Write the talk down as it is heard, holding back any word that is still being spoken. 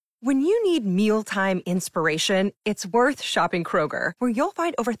When you need mealtime inspiration, it's worth shopping Kroger, where you'll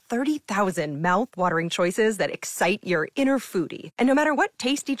find over 30,000 mouth-watering choices that excite your inner foodie. And no matter what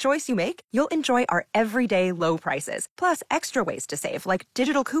tasty choice you make, you'll enjoy our everyday low prices, plus extra ways to save, like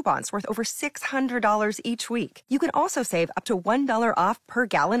digital coupons worth over $600 each week. You can also save up to $1 off per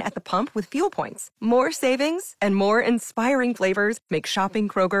gallon at the pump with fuel points. More savings and more inspiring flavors make shopping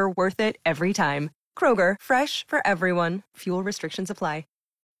Kroger worth it every time. Kroger, fresh for everyone. Fuel restrictions apply.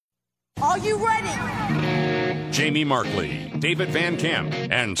 Are you ready? Jamie Markley, David Van Camp,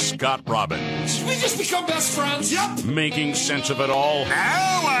 and Scott Robbins. We just become best friends. Yep. Making sense of it all.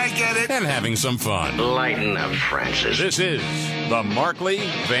 Now I get it. And having some fun. Lighten up, Francis. This is the Markley,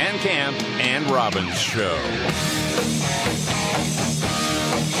 Van Camp, and Robbins Show.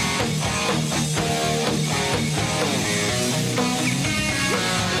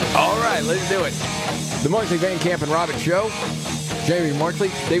 All right, let's do it. The Markley, Van Camp, and Robbins Show. Jamie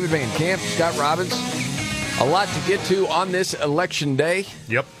Markley, David Van Camp, Scott Robbins. A lot to get to on this election day.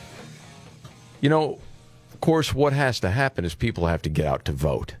 Yep. You know, of course, what has to happen is people have to get out to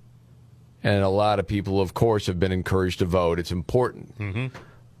vote. And a lot of people, of course, have been encouraged to vote. It's important. Mm-hmm.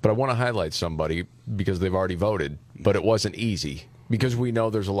 But I want to highlight somebody because they've already voted. But it wasn't easy because we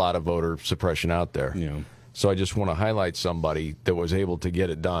know there's a lot of voter suppression out there. Yeah. So I just want to highlight somebody that was able to get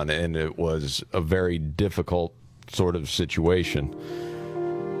it done. And it was a very difficult sort of situation.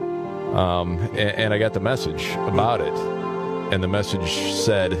 And I got the message about it. And the message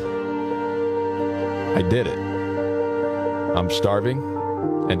said, I did it. I'm starving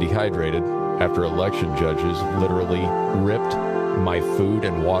and dehydrated after election judges literally ripped my food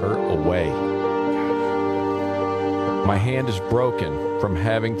and water away. My hand is broken from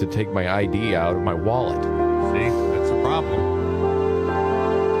having to take my ID out of my wallet. See, that's a problem.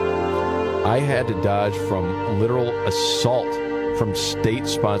 I had to dodge from literal assault from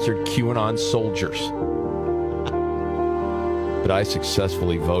state-sponsored QAnon soldiers. But I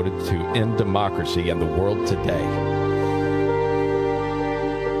successfully voted to end democracy and the world today.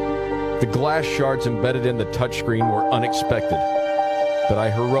 The glass shards embedded in the touchscreen were unexpected, but I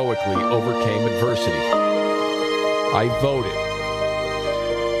heroically overcame adversity. I voted.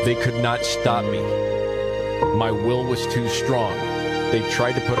 They could not stop me. My will was too strong. They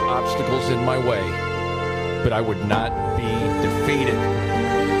tried to put obstacles in my way, but I would not be defeated.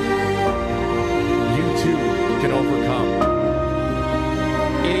 You too can overcome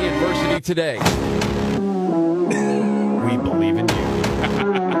any adversity today. We believe in you.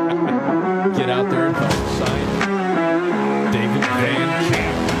 Get out there and vote. Signed, David Van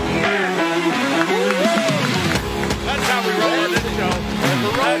Camp. That's how we roll on this show.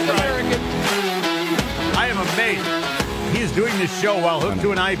 Heroic American. I am amazed. He is doing this show while hooked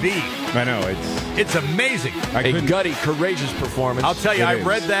to an IV. I know, It's amazing. A gutty, courageous performance. I'll tell you, I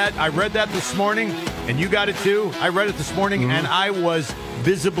read that this morning, and you got it too. I read it this morning, and I was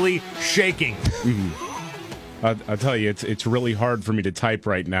visibly shaking. I'll tell you, it's really hard for me to type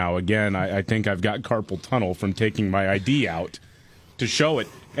right now. Again, I think I've got carpal tunnel from taking my ID out to show it.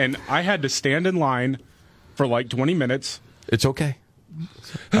 And I had to stand in line for like 20 minutes. It's okay.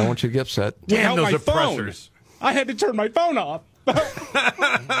 I don't want you to get upset. Damn, those my oppressors. phone. I had to turn my phone off. Oh,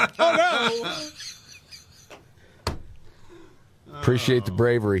 no. Appreciate the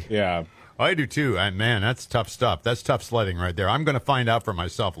bravery. Yeah. I do too. And man, that's tough stuff. That's tough sledding right there. I'm going to find out for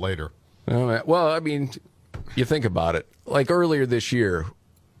myself later. Well, I mean, you think about it. Like earlier this year,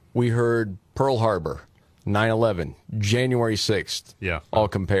 we heard Pearl Harbor, 9/11, January 6th. Yeah. All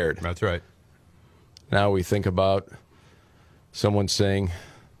compared. That's right. Now we think about someone saying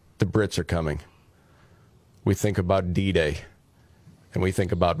the Brits are coming. We think about D-Day. And we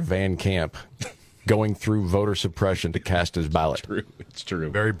think about Van Camp going through voter suppression to cast his ballot. It's true.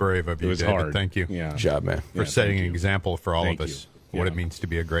 Very brave of you, It was David. hard. Thank you. Yeah. Good job, man. For setting an example for all Thank of us. you. What Yeah. it means to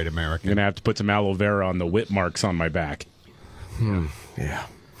be a great American. I'm going to have to put some aloe vera on the whip marks on my back. Yeah.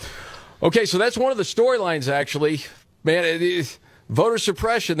 Okay, so that's one of the storylines, actually. Man, it is voter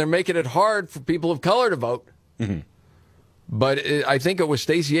suppression. They're making it hard for people of color to vote. Mm-hmm. But I think it was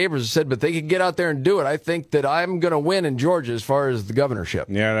Stacey Abrams who said, but they can get out there and do it. I think that I'm going to win in Georgia as far as the governorship.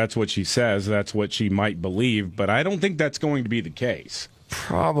 Yeah, that's what she says. That's what she might believe. But I don't think that's going to be the case.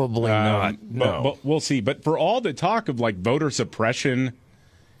 Probably not. No. But we'll see. But for all the talk of like voter suppression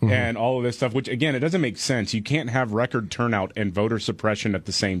and all of this stuff, which, again, it doesn't make sense. You can't have record turnout and voter suppression at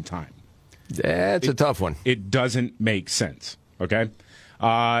the same time. That's a tough one. It doesn't make sense, okay?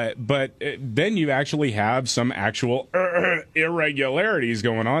 But then you actually have some actual irregularities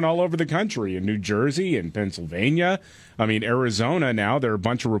going on all over the country, in New Jersey and Pennsylvania. I mean, Arizona now, there are a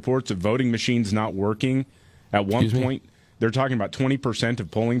bunch of reports of voting machines not working. At one point, they're talking about 20%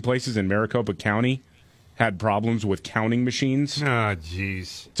 of polling places in Maricopa County had problems with counting machines. Oh,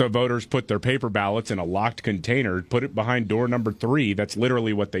 jeez. So voters put their paper ballots in a locked container, put it behind door number 3. That's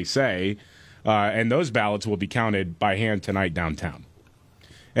literally what they say. And those ballots will be counted by hand tonight downtown.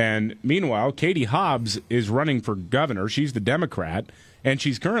 And meanwhile, Katie Hobbs is running for governor. She's the Democrat, and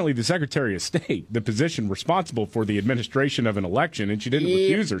she's currently the Secretary of State, the position responsible for the administration of an election, and she didn't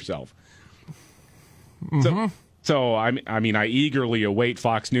recuse herself. Mm-hmm. So I mean, I eagerly await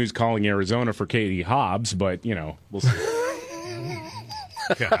Fox News calling Arizona for Katie Hobbs, but, we'll see.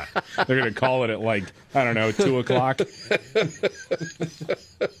 They're going to call it at 2 o'clock.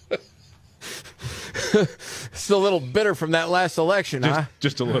 It's a little bitter from that last election, huh?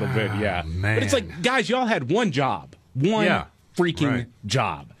 Just a little bit, yeah. Man. But it's like, guys, y'all had one job. Freaking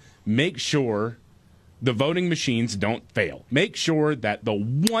job. Make sure the voting machines don't fail. Make sure that the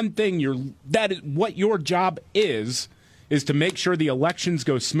one thing that is what your job is to make sure the elections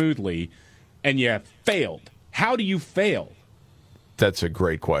go smoothly, and you failed. How do you fail? That's a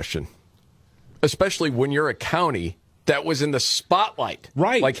great question. Especially when you're a county that was in the spotlight.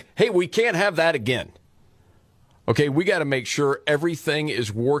 Right. Like, hey, we can't have that again. Okay, we got to make sure everything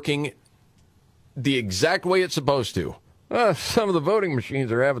is working the exact way it's supposed to. Some of the voting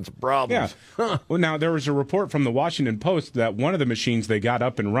machines are having some problems. Yeah. Huh. Well, now, there was a report from the Washington Post that one of the machines they got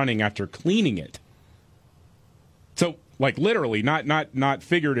up and running after cleaning it. So, literally, not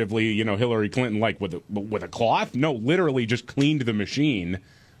figuratively, Hillary Clinton, with a cloth. No, literally just cleaned the machine.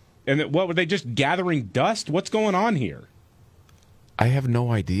 And what were they, just gathering dust? What's going on here? I have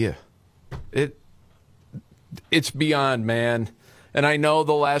no idea. It's beyond, man. And I know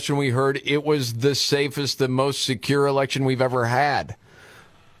the last one we heard, it was the safest, the most secure election we've ever had.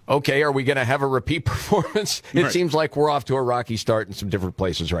 Okay, are we going to have a repeat performance? It seems like we're off to a rocky start in some different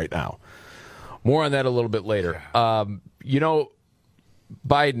places right now. More on that a little bit later. Biden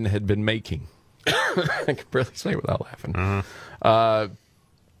had been making, I can barely say it without laughing,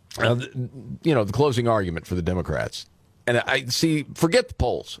 the closing argument for the Democrats. And I see, forget the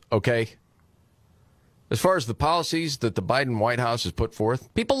polls, okay? As far as the policies that the Biden White House has put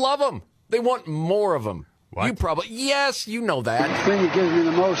forth, people love them. They want more of them. What? Yes, you know that. The thing that gives me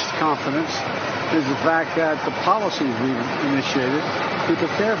the most confidence is the fact that the policies we've initiated, people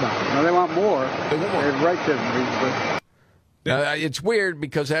care about. Now, they want more. They have right to it's weird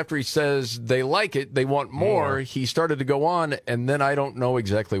because after he says they like it, they want more, he started to go on, and then I don't know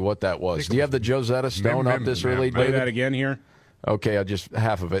exactly what that was. Do you have the Josetta Stone up this early, Play David? that again here. Okay, I'll just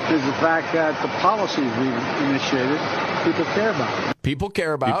half of it. is the fact that the policies we've initiated, people care about. People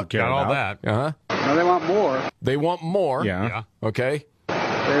care about. Got all that. Uh-huh. Now, they want more. They want more. Yeah. Okay. They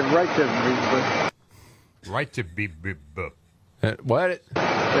have right to Right to be What? They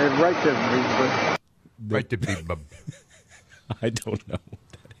have right to Right to be bub. I don't know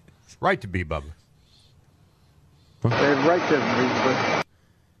what that is. Right to be bub. They have right to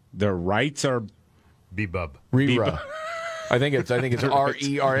The rights are Bebub. Rera. I think it's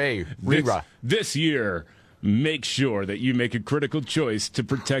RERA. Rera. This year, make sure that you make a critical choice to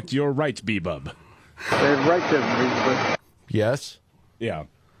protect your rights, Bebub. They have right to Yes. Yeah.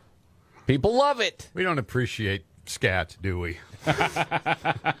 People love it. We don't appreciate scat, do we?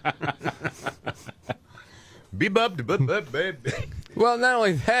 Bebub. Well, not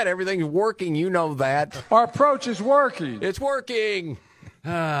only that, everything's working. You know that. Our approach is working. It's working.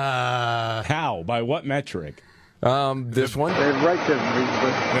 How? By what metric? This one. They have right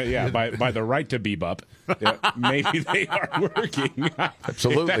to By the right to Bebop. Maybe they are working.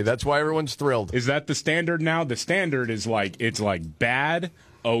 Absolutely. That's why everyone's thrilled. Is that the standard now? The standard is it's bad,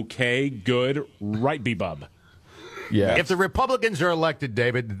 okay, good, right, Bebub. Yeah. If the Republicans are elected,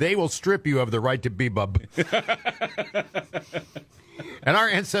 David, they will strip you of the right to bebub. And our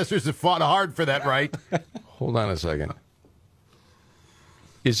ancestors have fought hard for that right. Hold on a second.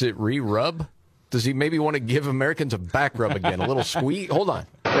 Is it re-rub? Does he maybe want to give Americans a back rub again? A little squeeze? Hold on.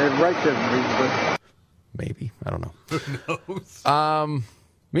 They have right to Maybe. I don't know. Who knows?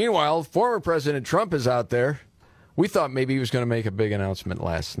 Meanwhile, former President Trump is out there. We thought maybe he was going to make a big announcement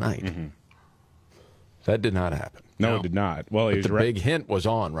last night. Mm-hmm. That did not happen. No, it did not. Well, But the big hint was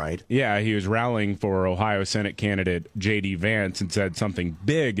on, right? Yeah, he was rallying for Ohio Senate candidate J.D. Vance and said something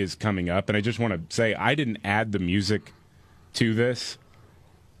big is coming up. And I just want to say I didn't add the music to this.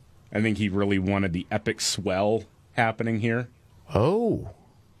 I think he really wanted the epic swell happening here. Oh.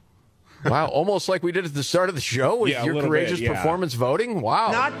 Wow, almost like we did at the start of the show with Yeah, a your little courageous bit, yeah. performance voting.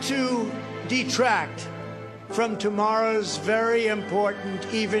 Wow. Not to detract from tomorrow's very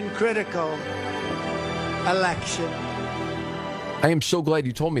important, even critical election. I am so glad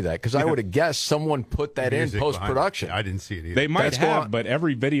you told me that because I would have guessed someone put that in post-production. I didn't see it either. They might have, but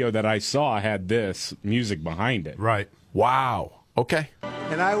every video that I saw had this music behind it. Right. Wow. Okay.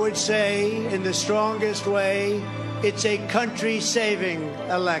 And I would say, in the strongest way, it's a country-saving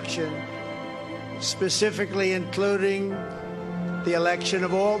election, specifically including the election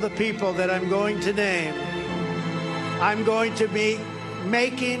of all the people that I'm going to name. I'm going to be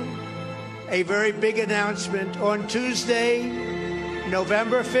making a very big announcement on Tuesday,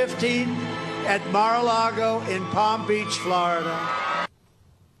 November 15th at Mar-a-Lago in Palm Beach, Florida.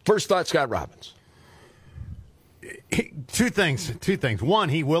 First thought, Scott Robbins. Two things. One,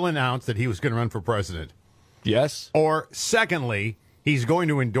 he will announce that he was going to run for president. Yes. Or secondly, he's going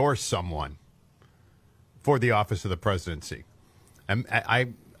to endorse someone for the office of the presidency. And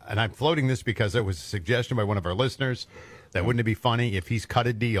I'm floating this because it was a suggestion by one of our listeners that wouldn't it be funny if he's cut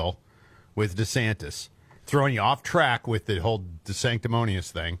a deal with DeSantis, throwing you off track with the whole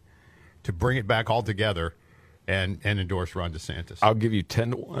DeSanctimonious thing, to bring it back all together and endorse Ron DeSantis. I'll give you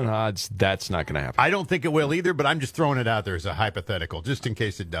 10-1 odds that's not going to happen. I don't think it will either, but I'm just throwing it out there as a hypothetical, just in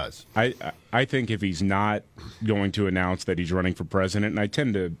case it does. I think if he's not going to announce that he's running for president, and I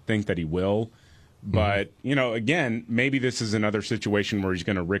tend to think that he will, but, again, maybe this is another situation where he's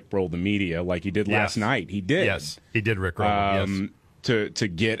going to rickroll the media like he did last night. He did. Yes, he did rickroll them, yes. To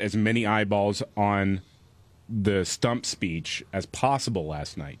get as many eyeballs on the stump speech as possible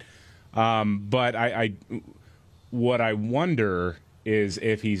last night. But what I wonder is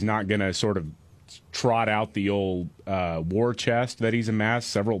if he's not going to sort of trot out the old war chest that he's amassed,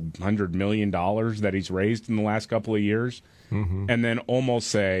 several $100 million that he's raised in the last couple of years, and then almost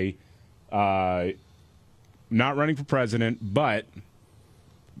say, not running for president, but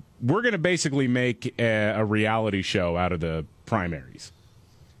we're going to basically make a reality show out of the primaries.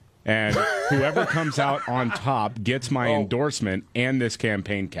 And whoever comes out on top gets my endorsement and this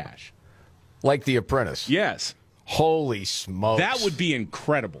campaign cash. Like The Apprentice. Yes. Holy smokes. That would be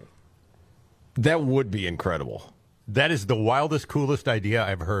incredible. That would be incredible. That is the wildest, coolest idea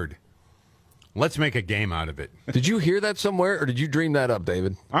I've heard. Let's make a game out of it. Did you hear that somewhere, or did you dream that up,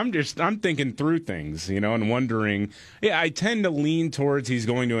 David? I'm thinking through things, and wondering. Yeah, I tend to lean towards he's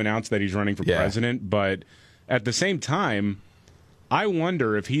going to announce that he's running for president, but at the same time, I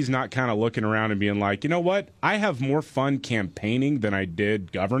wonder if he's not kind of looking around and being like, you know what? I have more fun campaigning than I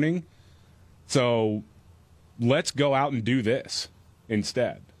did governing, so let's go out and do this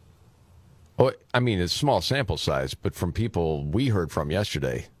instead. Well, I mean, it's a small sample size, but from people we heard from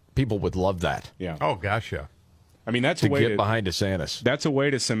yesterday, people would love that. Yeah. Oh, gosh, yeah. I mean, that's to a way get behind DeSantis. That's a way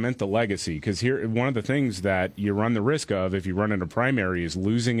to cement the legacy, because here, one of the things that you run the risk of if you run in a primary is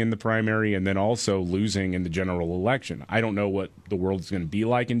losing in the primary and then also losing in the general election. I don't know what the world's going to be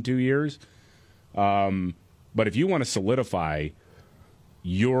like in 2 years, but if you want to solidify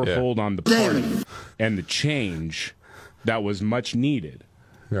your hold on the party and the change that was much needed,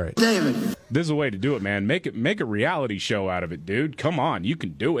 right, David, this is a way to do it, man. Make a reality show out of it, dude. Come on, you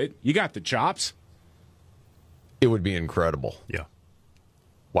can do it. You got the chops. It would be incredible. Yeah.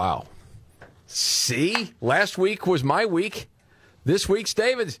 Wow. See? Last week was my week. This week's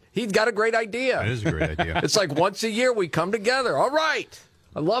David's. He's got a great idea. It is a great idea. It's like once a year we come together. All right.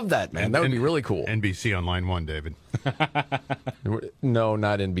 I love that, man. That would be really cool. NBC on line one, David. No,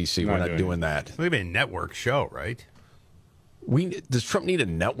 not NBC. We're not doing that. Maybe a network show, right? Does Trump need a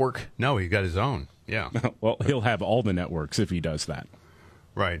network? No, he's got his own. Yeah. Well, he'll have all the networks if he does that.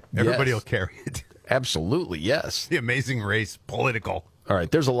 Right. Everybody Yes. will carry it. Absolutely, yes. The Amazing Race, political. All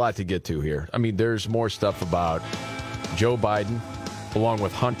right, there's a lot to get to here. I mean, there's more stuff about Joe Biden, along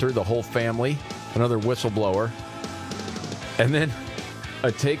with Hunter, the whole family, another whistleblower, and then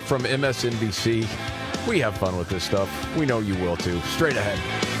a take from MSNBC. We have fun with this stuff. We know you will, too. Straight ahead.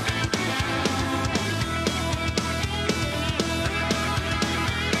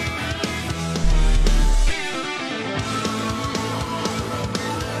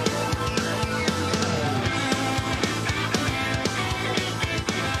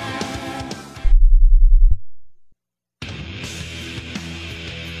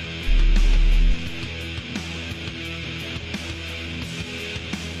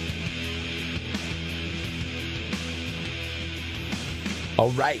 All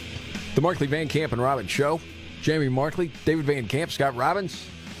right. The Markley, Van Camp, and Robbins Show. Jamie Markley, David Van Camp, Scott Robbins.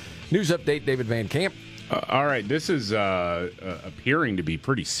 News update, David Van Camp. All right, this is appearing to be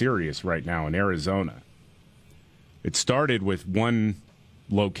pretty serious right now in Arizona. It started with one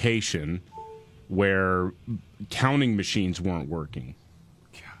location where counting machines weren't working.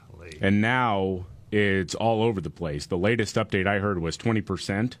 Golly. And now it's all over the place. The latest update I heard was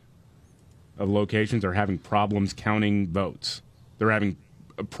 20% of locations are having problems counting votes. They're having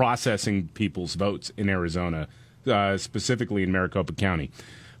processing people's votes in Arizona, specifically in Maricopa County.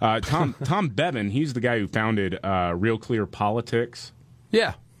 Tom Bevan, he's the guy who founded Real Clear Politics.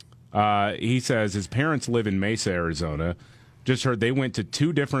 Yeah. He says his parents live in Mesa, Arizona. Just heard they went to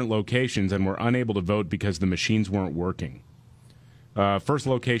 2 different locations and were unable to vote because the machines weren't working. First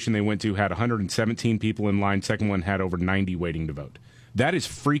location they went to had 117 people in line. Second one had over 90 waiting to vote. That is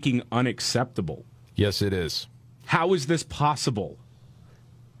freaking unacceptable. Yes, it is. How is this possible?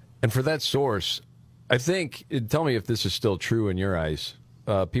 And for that source, I think, tell me if this is still true in your eyes,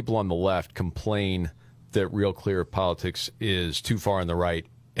 people on the left complain that Real Clear Politics is too far on the right,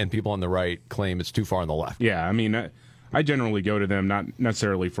 and people on the right claim it's too far on the left. Yeah, I mean, I generally go to them not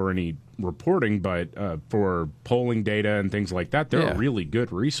necessarily for any reporting, but for polling data and things like that. They're a really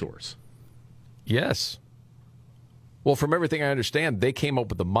good resource. Yes. Well, from everything I understand, they came up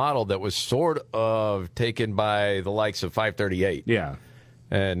with a model that was sort of taken by the likes of 538. Yeah.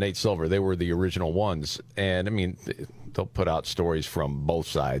 And Nate Silver. They were the original ones. And, I mean, they'll put out stories from both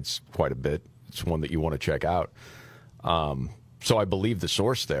sides quite a bit. It's one that you want to check out. So I believe the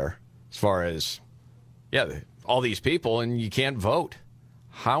source there as far as, all these people and you can't vote.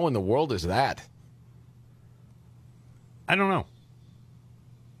 How in the world is that? I don't know.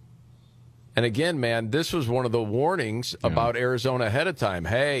 And again, man, this was one of the warnings about Arizona ahead of time.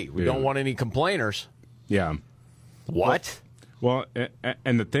 Hey, we don't want any complainers. Yeah. What? Well,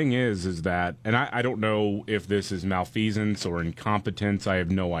 and the thing is that, and I don't know if this is malfeasance or incompetence. I have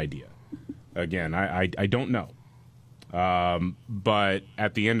no idea. Again, I don't know. But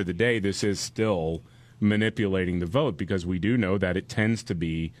at the end of the day, this is still manipulating the vote, because we do know that it tends to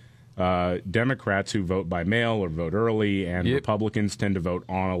be Democrats who vote by mail or vote early, and Republicans tend to vote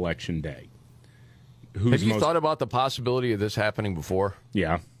on Election Day. Have you thought about the possibility of this happening before?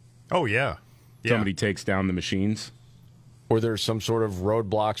 Yeah. Oh, yeah. Somebody takes down the machines. Or there's some sort of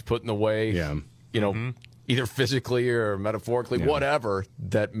roadblocks put in the way, either physically or metaphorically, whatever,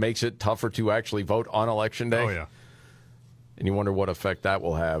 that makes it tougher to actually vote on Election Day. Oh, yeah. And you wonder what effect that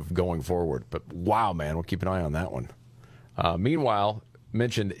will have going forward. But wow, man, we'll keep an eye on that one. Meanwhile,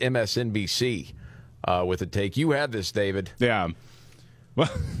 mentioned MSNBC with a take. You had this, David. Yeah.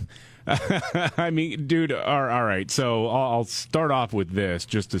 Well, I mean, dude, all right. So I'll start off with this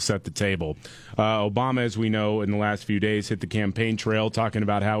just to set the table. Obama, as we know, in the last few days hit the campaign trail talking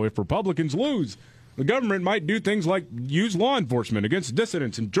about how if Republicans lose, the government might do things like use law enforcement against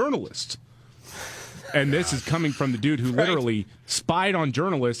dissidents and journalists. And this is coming from the dude who literally spied on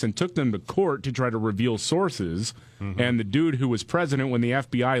journalists and took them to court to try to reveal sources. And the dude who was president when the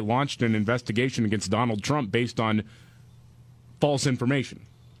FBI launched an investigation against Donald Trump based on false information.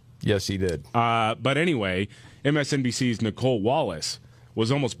 Yes, he did. But anyway, MSNBC's Nicole Wallace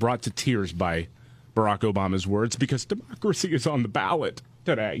was almost brought to tears by Barack Obama's words because democracy is on the ballot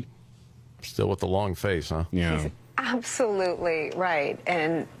today. Still with the long face, huh? Yeah. Absolutely right.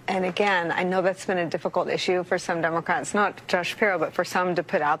 And again, I know that's been a difficult issue for some Democrats, not Josh Shapiro, but for some to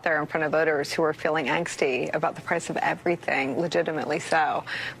put out there in front of voters who are feeling angsty about the price of everything, legitimately so.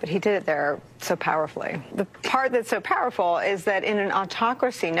 But he did it there so powerfully. The part that's so powerful is that in an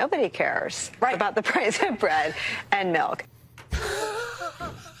autocracy, nobody cares about the price of bread and milk.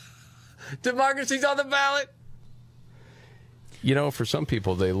 Democracy's on the ballot. You know, for some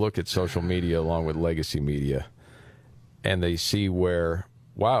people, they look at social media along with legacy media, and they see where,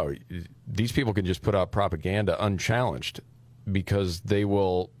 wow, these people can just put out propaganda unchallenged because they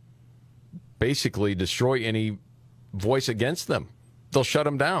will basically destroy any voice against them. They'll shut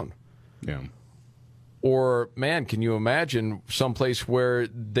them down. Yeah. Or, man, can you imagine someplace where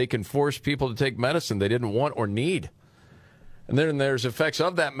they can force people to take medicine they didn't want or need? And then there's effects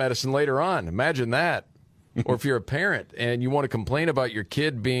of that medicine later on. Imagine that. Or if you're a parent and you want to complain about your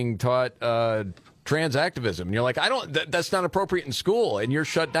kid being taught trans activism, and you're like, that's not appropriate in school, and you're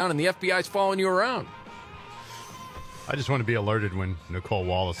shut down, and the FBI's following you around. I just want to be alerted when Nicole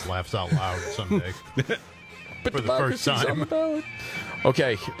Wallace laughs out loud someday. But for the first time.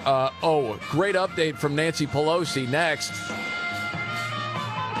 Okay. Great update from Nancy Pelosi next.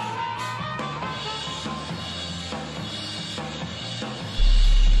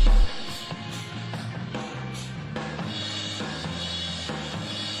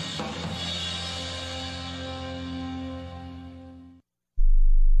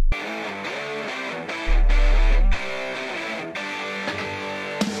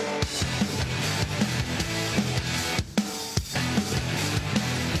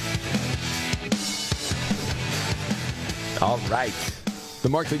 All right. The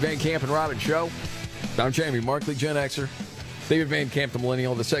Markley, Van Camp, and Robbins Show. I'm Jamie Markley, Gen Xer. David Van Camp, the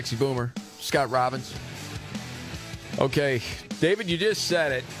Millennial, the Sexy Boomer. Scott Robbins. Okay, David, you just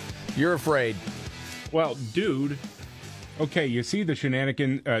said it. You're afraid. Well, dude, okay, you see the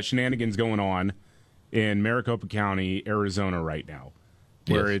shenanigans going on in Maricopa County, Arizona right now,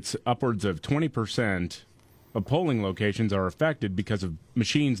 where it's upwards of 20% of polling locations are affected because of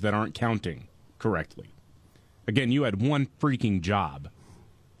machines that aren't counting correctly. Again, you had one freaking job.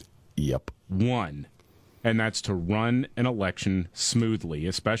 Yep. One. And that's to run an election smoothly,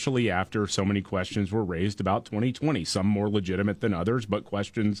 especially after so many questions were raised about 2020, some more legitimate than others, but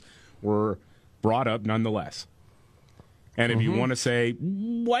questions were brought up nonetheless. And if you want to say,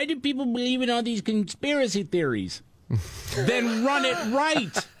 why do people believe in all these conspiracy theories? Then run it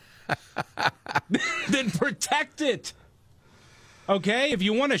right. Then protect it. Okay? If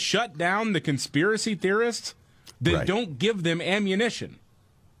you want to shut down the conspiracy theorists, then don't give them ammunition.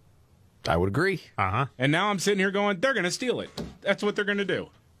 I would agree. Uh-huh. And now I'm sitting here going, they're going to steal it. That's what they're going to do.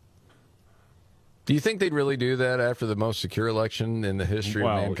 Do you think they'd really do that after the most secure election in the history of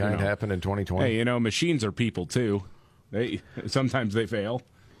mankind happened in 2020? Hey, machines are people, too. Sometimes they fail.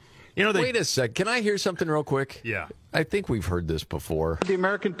 Wait a sec. Can I hear something real quick? Yeah. I think we've heard this before. The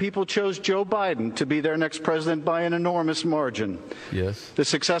American people chose Joe Biden to be their next president by an enormous margin. Yes. The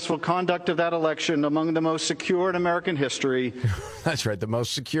successful conduct of that election, among the most secure in American history. That's right, the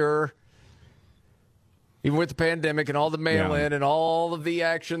most secure. Even with the pandemic and all the mail-in and all of the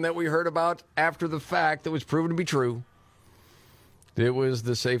action that we heard about after the fact that was proven to be true, it was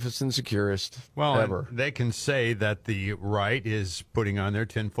the safest and securest ever. They can say that the right is putting on their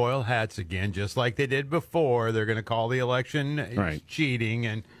tinfoil hats again, just like they did before. They're going to call the election cheating,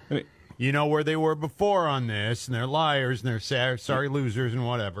 and you know where they were before on this, and they're liars, and they're sorry losers, and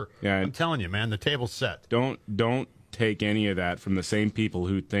whatever. Yeah, I'm telling you, man, the table's set. Don't take any of that from the same people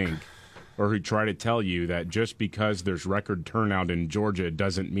who think or who try to tell you that just because there's record turnout in Georgia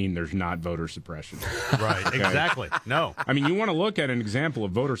doesn't mean there's not voter suppression. Right, exactly. No. I mean, you want to look at an example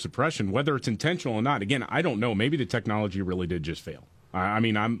of voter suppression, whether it's intentional or not. Again, I don't know. Maybe the technology really did just fail. I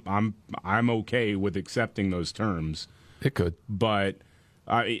mean, I'm okay with accepting those terms. It could. But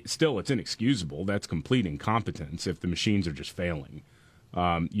still, it's inexcusable. That's complete incompetence if the machines are just failing.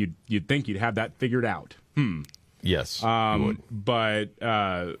 You'd think you'd have that figured out. Yes, you would.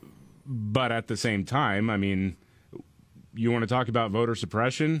 But at the same time, I mean, you want to talk about voter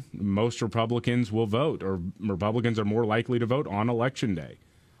suppression? Most Republicans will vote, or Republicans are more likely to vote on Election Day.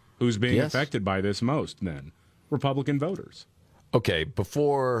 Who's being affected by this most then? Republican voters. Okay,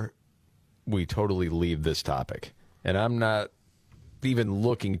 before we totally leave this topic, and I'm not even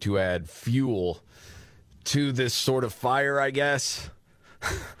looking to add fuel to this sort of fire, I guess,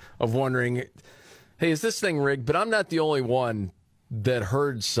 of wondering, hey, is this thing rigged? But I'm not the only one that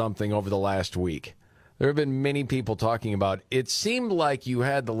heard something over the last week. There have been many people talking about it seemed like you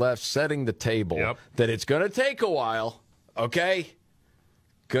had the left setting the table that it's going to take a while, okay?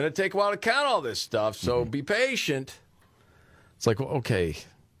 Going to take a while to count all this stuff, so be patient. It's like, okay,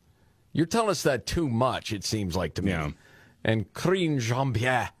 you're telling us that too much, it seems like to me. Yeah. And Karine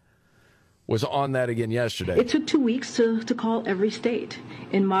Jean-Pierre was on that again yesterday. It took 2 weeks to call every state.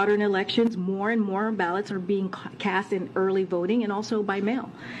 In modern elections, more and more ballots are being cast in early voting and also by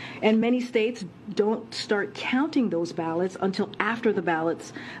mail. And many states don't start counting those ballots until after the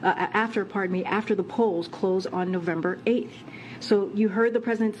after the polls close on November 8th. So you heard the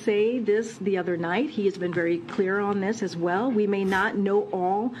president say this the other night. He has been very clear on this as well. We may not know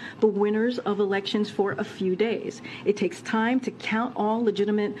all the winners of elections for a few days. It takes time to count all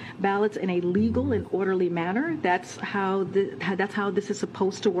legitimate ballots in a legal and orderly manner. That's how this is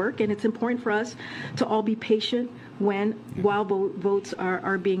supposed to work, and it's important for us to all be patient while votes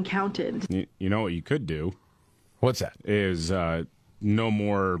are being counted. You know what you could do? What's that? Is no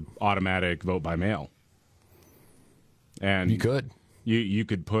more automatic vote by mail. And you could. You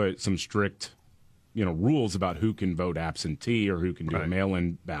could put some strict, rules about who can vote absentee or who can do a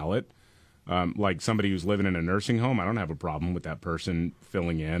mail-in ballot. Like somebody who's living in a nursing home, I don't have a problem with that person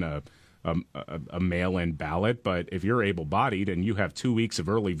filling in a mail-in ballot. But if you're able-bodied and you have 2 weeks of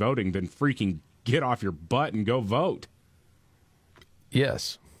early voting, then freaking get off your butt and go vote.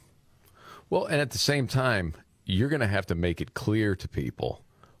 Yes. Well, and at the same time, you're going to have to make it clear to people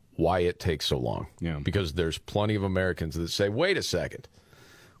why it takes so long. Yeah. Because there's plenty of Americans that say, wait a second,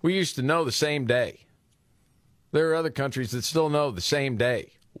 we used to know the same day. There are other countries that still know the same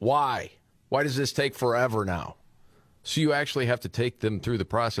day. Why? Why does this take forever now? So you actually have to take them through the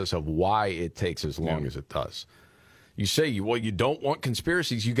process of why it takes as long as it does. You say, you don't want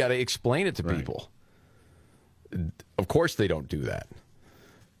conspiracies. You got to explain it to people. Of course they don't do that.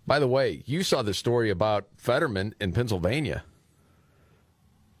 By the way, you saw the story about Fetterman in Pennsylvania.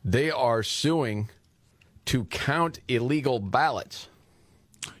 They are suing to count illegal ballots.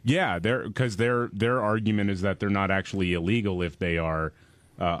 Yeah, because their argument is that they're not actually illegal if they are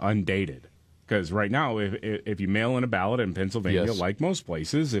undated. Because right now, if you mail in a ballot in Pennsylvania, Yes. like most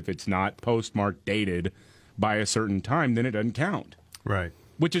places, if it's not postmarked dated by a certain time, then it doesn't count. Right.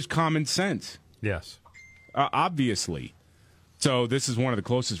 Which is common sense. Yes. Obviously. So this is one of the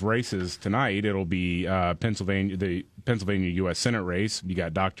closest races tonight. It'll be the Pennsylvania U.S. Senate race. You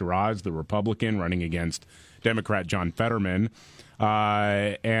got Dr. Oz, the Republican, running against Democrat John Fetterman.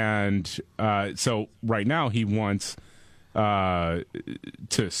 So right now he wants to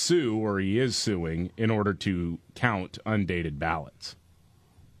sue, or he is suing, in order to count undated ballots.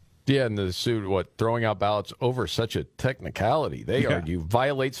 Yeah, and the suit, throwing out ballots over such a technicality, they argue,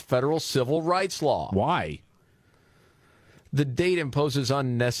 violates federal civil rights law. Why? The date imposes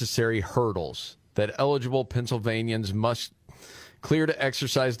unnecessary hurdles that eligible Pennsylvanians must clear to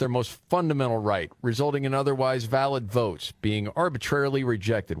exercise their most fundamental right, resulting in otherwise valid votes being arbitrarily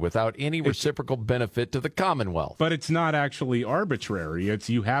rejected without any reciprocal benefit to the Commonwealth. But it's not actually arbitrary. It's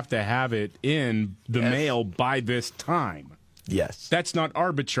you have to have it in the mail by this time. Yes. That's not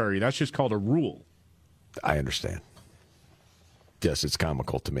arbitrary. That's just called a rule. I understand. Yes, it's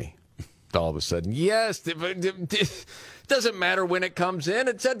comical to me. All of a sudden, yes, it doesn't matter when it comes in.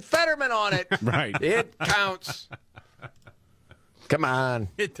 It said Fetterman on it. Right. It counts. Come on.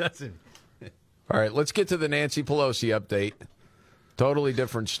 It doesn't. All right, let's get to the Nancy Pelosi update. Totally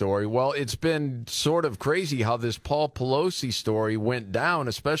different story. Well, it's been sort of crazy how this Paul Pelosi story went down,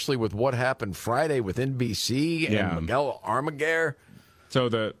 especially with what happened Friday with NBC and Miguel Almaguer.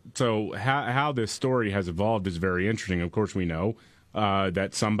 So how this story has evolved is very interesting. Of course, we know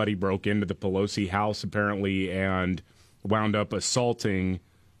that somebody broke into the Pelosi house apparently and wound up assaulting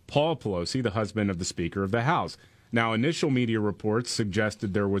Paul Pelosi, the husband of the Speaker of the House. Now, initial media reports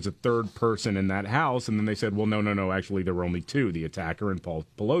suggested there was a third person in that house, and then they said, well, no, actually there were only two, the attacker and Paul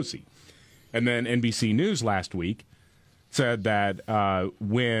Pelosi. And then NBC News last week said that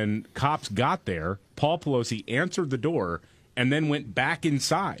when cops got there, Paul Pelosi answered the door and then went back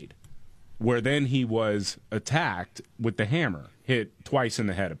inside, where then he was attacked with the hammer, hit twice in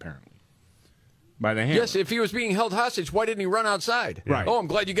the head, apparently, by the hammer. Yes, if he was being held hostage, why didn't he run outside? Right. Oh, I'm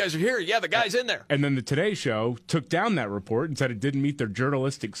glad you guys are here. Yeah, the guy's in there. And then the Today Show took down that report and said it didn't meet their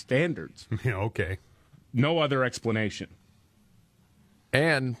journalistic standards. Yeah, okay. No other explanation.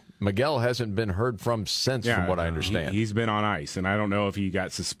 And Miguel hasn't been heard from since, from what I understand. He's been on ice, and I don't know if he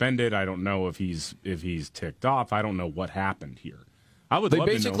got suspended. I don't know if he's ticked off. I don't know what happened here. They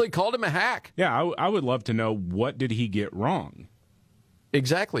basically called him a hack. Yeah, I would love to know, what did he get wrong?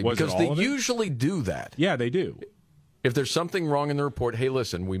 Exactly, Was because it they all of it? usually do that. Yeah, they do. If there's something wrong in the report, hey,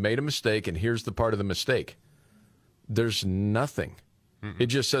 listen, we made a mistake, and here's the part of the mistake. There's nothing. It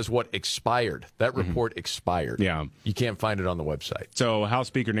just says what expired. That report expired. Yeah. You can't find it on the website. So House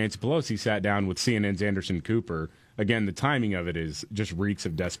Speaker Nancy Pelosi sat down with CNN's Anderson Cooper. Again, the timing of it is just reeks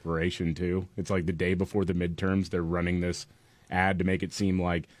of desperation, too. It's like the day before the midterms, they're running this ad to make it seem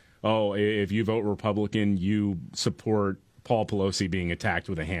like, oh, if you vote Republican, you support Paul Pelosi being attacked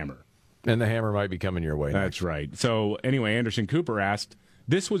with a hammer. And the hammer might be coming your way. That's right. So anyway, Anderson Cooper asked,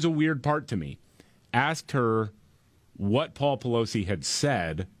 this was a weird part to me, asked her what Paul Pelosi had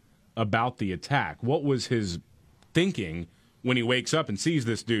said about the attack. What was his thinking when he wakes up and sees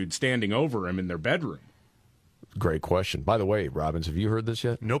this dude standing over him in their bedroom? Great question. By the way, Robbins, have you heard this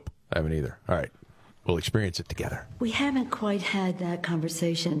yet? Nope. I haven't either. All right. We'll experience it together. We haven't quite had that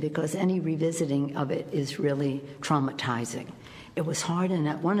conversation because any revisiting of it is really traumatizing. It was hard,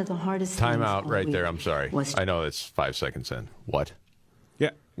 and one of the hardest Time things out all right week there. I'm sorry. was I know it's 5 seconds in. What?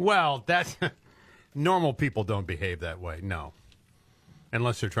 Yeah. Well, that's normal people don't behave that way. No.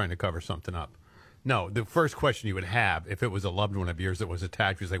 Unless they're trying to cover something up. No, the first question you would have if it was a loved one of yours that was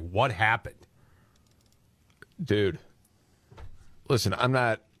attacked was like, what happened? Dude, listen, I'm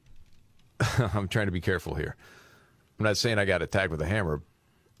not. I'm trying to be careful here. I'm not saying I got attacked with a hammer,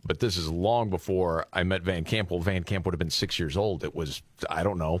 but this is long before I met Van Camp. Well, Van Camp would have been 6 years old. It was, I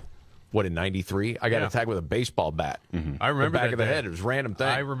don't know, what, in 93? I got attacked with a baseball bat. I remember the back that of the day. head. It was a random thing.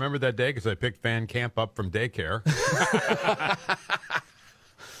 I remember that day because I picked Van Camp up from daycare.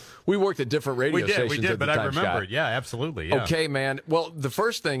 We worked at different radio stations. We did, at the but time, I remember Scott. it. Yeah, absolutely. Yeah. Okay, man. Well, the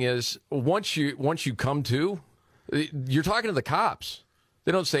first thing is once you come to, you're talking to the cops.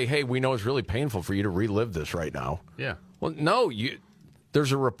 They don't say, "Hey, we know it's really painful for you to relive this right now." Yeah. Well, no.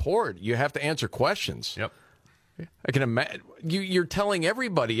 There's a report. You have to answer questions. Yep. I can imagine. You're telling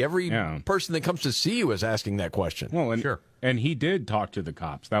everybody, every person that comes to see you is asking that question. Well, and, Sure. and he did talk to the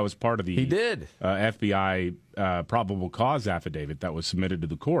cops. That was part of the FBI probable cause affidavit that was submitted to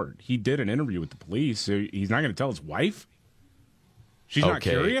the court. He did an interview with the police. So he's not going to tell his wife? She's not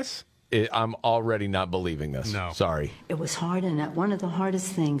curious? I'm already not believing this. No. Sorry. It was hard, and one of the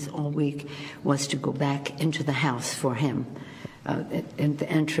hardest things all week was to go back into the house for him. In the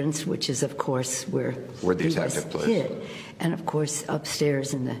entrance, which is, of course, where the attack took place. Hid. And, of course,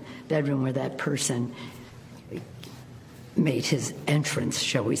 upstairs in the bedroom where that person made his entrance,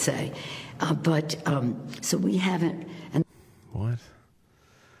 shall we say. So we haven't... What?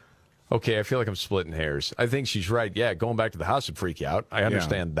 Okay, I feel like I'm splitting hairs. I think she's right. Yeah, going back to the house would freak you out. I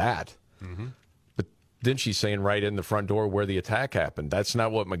understand that. Mm-hmm. But then she's saying right in the front door where the attack happened. That's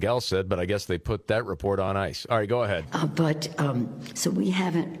not what Miguel said, but I guess they put that report on ice. All right, go ahead. So we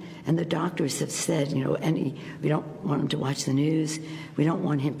haven't, and the doctors have said, we don't want him to watch the news. We don't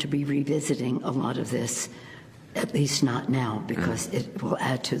want him to be revisiting a lot of this, at least not now, because it will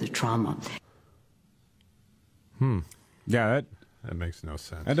add to the trauma. Yeah, that makes no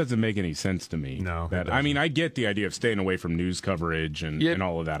sense. That doesn't make any sense to me. No. I mean, I get the idea of staying away from news coverage and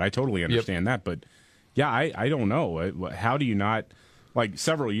all of that. I totally understand that. But, yeah, I don't know. How do you not, like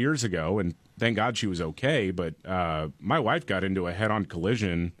several years ago, and thank God she was okay, but my wife got into a head-on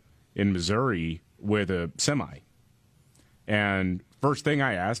collision in Missouri with a semi. And first thing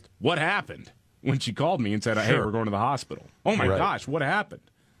I asked, what happened? When she called me and said, hey, we're going to the hospital. Oh, my gosh, what happened?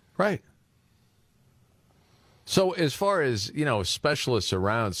 Right. So as far as, specialists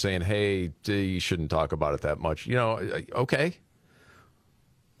around saying, hey, you shouldn't talk about it that much, okay.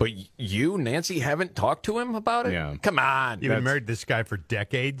 But you, Nancy, haven't talked to him about it? Yeah. Come on. You've been married to this guy for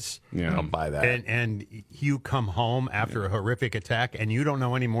decades. Yeah. I don't buy that. And you come home after a horrific attack, and you don't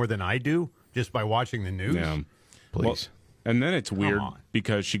know any more than I do just by watching the news? Yeah. Please. Well, and then it's weird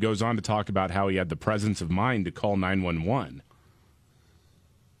because she goes on to talk about how he had the presence of mind to call 911.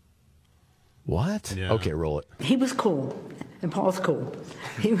 What? Yeah. Okay, roll it. He was cool, and Paul's cool.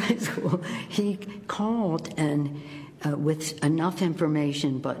 He was cool. He called and with enough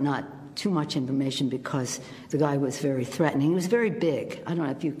information, but not too much information because the guy was very threatening. He was very big. I don't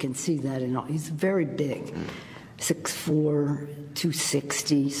know if you can see that. He's very big, 6'4",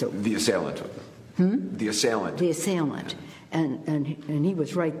 260. So the assailant. The assailant. The assailant, and he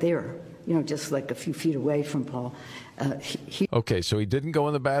was right there. Just like a few feet away from Paul. Okay, so he didn't go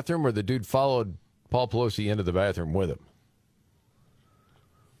in the bathroom, or the dude followed Paul Pelosi into the bathroom with him?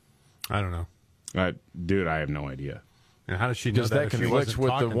 I don't know. Dude, I have no idea. And how does she know Because that if she conflicts wasn't with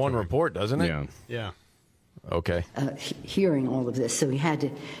the talking one to him? report, doesn't it? Yeah. Yeah. Okay. Hearing all of this, so he had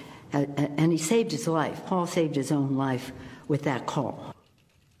to, and he saved his life. Paul saved his own life with that call.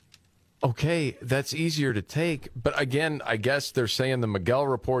 Okay, that's easier to take. But again, I guess they're saying the Miguel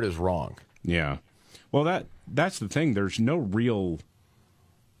report is wrong. Yeah. Well, that's the thing. There was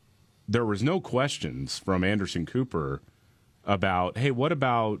no questions from Anderson Cooper about, hey, what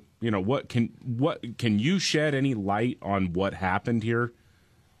about, what can you shed any light on what happened here?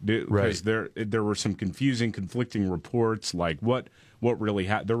 Because there were some conflicting reports, like what really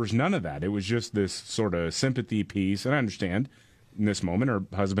happened. There was none of that. It was just this sort of sympathy piece, and I understand in this moment her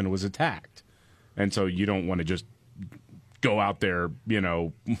husband was attacked, and so you don't want to just go out there,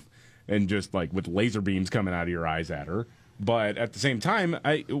 and just like with laser beams coming out of your eyes at her. But at the same time,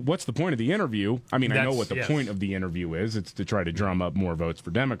 what's the point of the interview? I mean, I know what the point of the interview is. It's to try to drum up more votes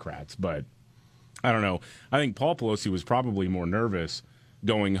for Democrats. But I don't know. I think Paul Pelosi was probably more nervous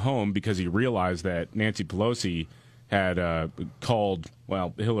going home because he realized that Nancy Pelosi had called,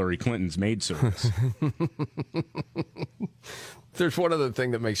 Hillary Clinton's maid service. There's one other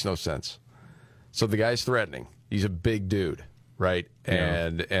thing that makes no sense. So the guy's threatening. He's a big dude, right?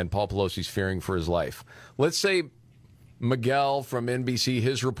 Yeah. And Paul Pelosi's fearing for his life. Let's say Miguel from NBC,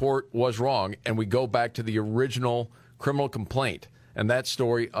 his report was wrong, and we go back to the original criminal complaint. And that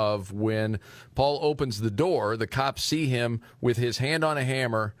story of when Paul opens the door, the cops see him with his hand on a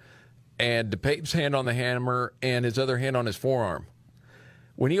hammer and DePape's hand on the hammer and his other hand on his forearm.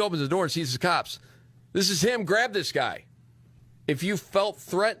 When he opens the door and sees the cops, this is him, grab this guy. If you felt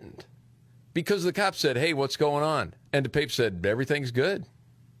threatened because the cops said, hey, what's going on? And DePape said, everything's good.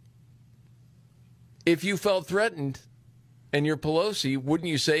 If you felt threatened and you're Pelosi, wouldn't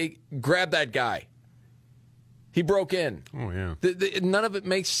you say, grab that guy? He broke in. Oh, yeah. None of it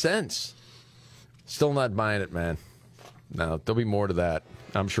makes sense. Still not buying it, man. No, there'll be more to that.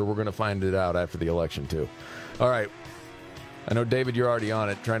 I'm sure we're going to find it out after the election, too. All right. I know, David, you're already on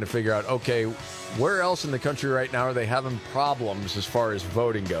it, trying to figure out, okay, where else in the country right now are they having problems as far as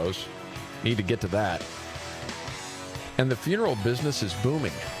voting goes? Need to get to that. And the funeral business is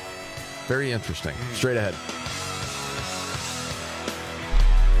booming. Very interesting. Straight ahead.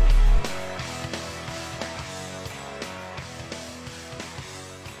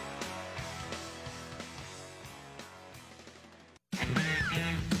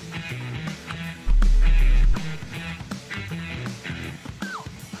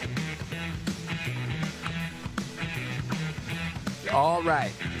 All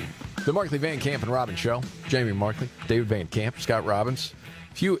right. The Markley, Van Camp, and Robbins Show. Jamie Markley, David Van Camp, Scott Robbins.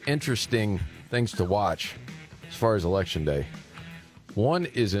 A few interesting things to watch as far as Election Day. One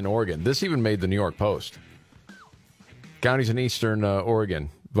is in Oregon. This even made the New York Post. Counties in eastern Oregon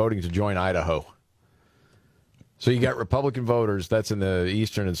voting to join Idaho. So you got Republican voters, that's in the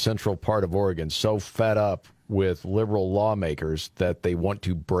eastern and central part of Oregon, so fed up with liberal lawmakers that they want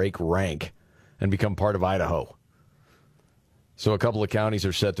to break rank and become part of Idaho. So a couple of counties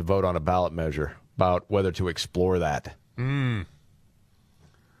are set to vote on a ballot measure about whether to explore that. The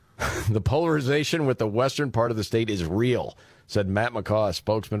polarization with the western part of the state is real, said Matt McCaw,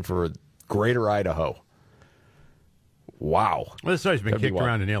 spokesman for Greater Idaho. Wow. Well, this has been kicked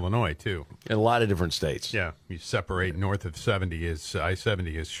around in Illinois, too. In a lot of different states. Yeah. You separate north of 70 is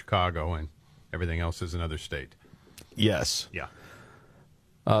I-70 is Chicago, and everything else is another state. Yes. Yeah.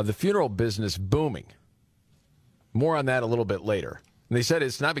 The funeral business booming. More on that a little bit later. And they said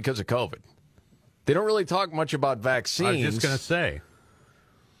it's not because of COVID. They don't really talk much about vaccines. I was just going to say.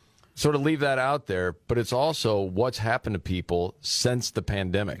 Sort of leave that out there, but it's also what's happened to people since the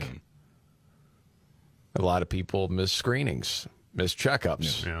pandemic. A lot of people miss screenings, miss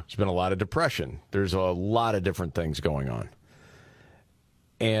checkups. Yeah. There's been a lot of depression. There's a lot of different things going on.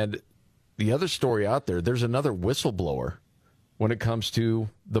 And the other story out there, there's another whistleblower when it comes to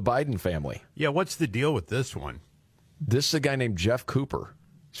the Biden family. Yeah, what's the deal with this one? This is a guy named Jeff Cooper.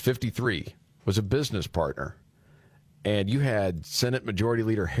 He's 53, was a business partner. And you had Senate Majority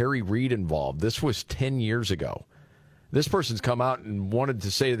Leader Harry Reid involved. This was 10 years ago. This person's come out and wanted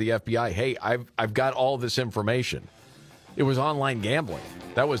to say to the FBI, hey, I've got all this information. It was online gambling.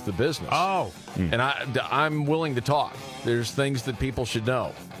 That was the business. Oh. And I'm willing to talk. There's things that people should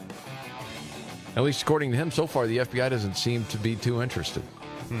know. At least according to him, so far, the FBI doesn't seem to be too interested.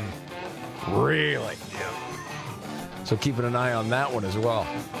 Really? Yeah. So keeping an eye on that one as well.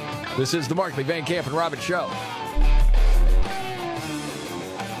 This is the Markley, Van Camp, and Robbins Show.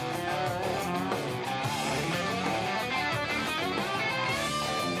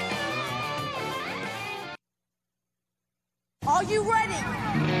 Are you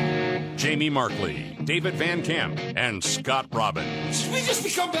ready? Jamie Markley, David Van Camp, and Scott Robbins. We just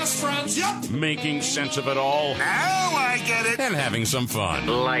become best friends. Yep. Making sense of it all. Now I get it. And having some fun.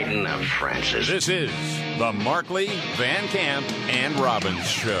 Lighten up, Francis. This is the Markley, Van Camp, and Robbins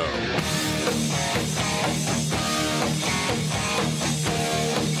Show.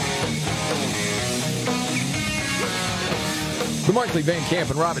 The Markley, Van Camp,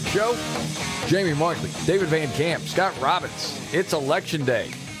 and Robbins Show. Jamie Markley, David Van Camp, Scott Robbins. It's Election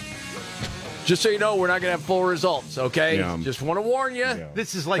Day. Just so you know, we're not going to have full results, okay? Yeah. Just want to warn you. Yeah.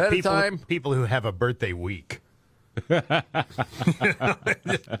 This is like people who have a birthday week. It's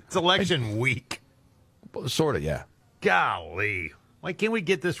election week. Sort of, yeah. Golly. Why can't we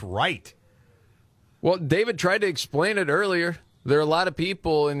get this right? Well, David tried to explain it earlier. There are a lot of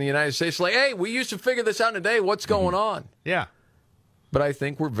people in the United States like, hey, we used to figure this out in a day. What's going on? Yeah. But I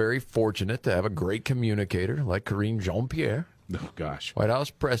think we're very fortunate to have a great communicator like Karine Jean-Pierre. Oh, gosh. White House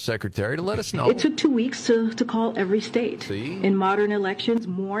press secretary to let us know. It took 2 weeks to call every state. See? In modern elections,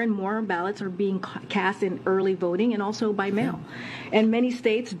 more and more ballots are being cast in early voting and also by mail. And many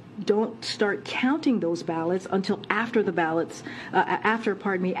states don't start counting those ballots until after the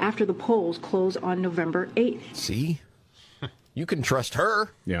after the polls close on November 8th. See? You can trust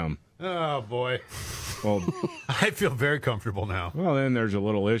her. Yeah. Oh, boy. Well, I feel very comfortable now. well, then there's a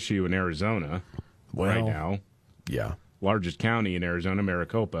little issue in Arizona right now. Yeah. Largest county in Arizona,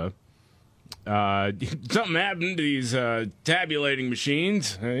 Maricopa. Something happened to these tabulating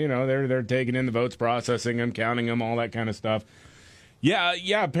machines. They're taking in the votes, processing them, counting them, all that kind of stuff.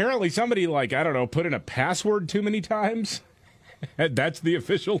 Yeah. Apparently somebody put in a password too many times. That's the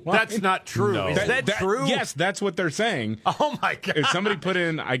official line. That's not true. No. Is that true? Yes, that's what they're saying. Oh, my God. If somebody put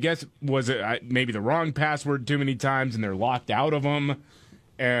in, I guess, was it maybe the wrong password too many times and they're locked out of them.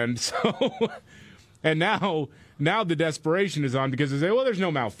 And so, and now the desperation is on because they say, well, there's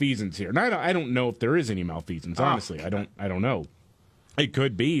no malfeasance here. And I don't know if there is any malfeasance, honestly. I don't know. It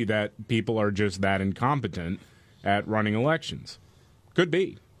could be that people are just that incompetent at running elections. Could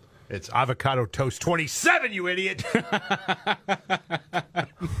be. It's avocado toast 27, you idiot.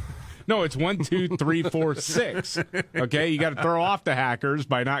 No, it's 1, 2, 3, 4, 6. Okay, you got to throw off the hackers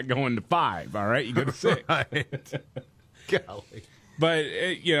by not going to 5. All right, you go to 6. Right. Golly. But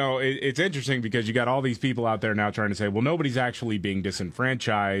it's interesting because you got all these people out there now trying to say, well, nobody's actually being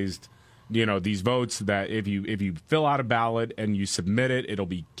disenfranchised. These votes that if you fill out a ballot and you submit it, it'll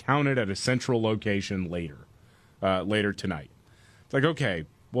be counted at a central location later tonight. It's like, okay,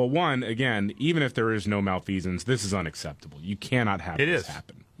 well, one, again, even if there is no malfeasance, this is unacceptable. You cannot have this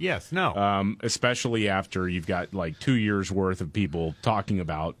happen. Yes, no. Especially after you've got like 2 years worth of people talking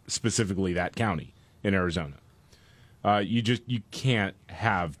about specifically that county in Arizona. You can't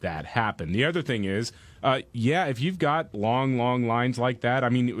have that happen. The other thing is, if you've got long lines like that, I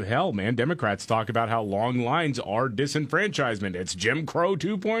mean, hell, man, Democrats talk about how long lines are disenfranchisement. It's Jim Crow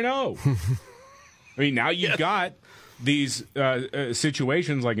 2.0. I mean, now you've got these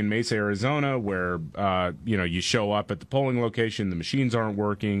situations like in Mesa, Arizona, where you show up at the polling location, the machines aren't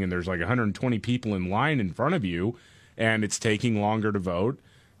working, and there's like 120 people in line in front of you, and it's taking longer to vote.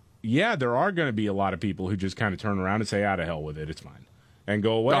 Yeah, there are going to be a lot of people who just kind of turn around and say, "Ah, to hell with it, it's fine," and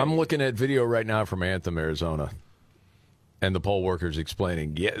go away. I'm looking at video right now from Anthem, Arizona, and the poll workers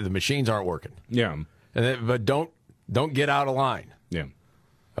explaining, yeah, the machines aren't working. Yeah, but don't get out of line. Yeah.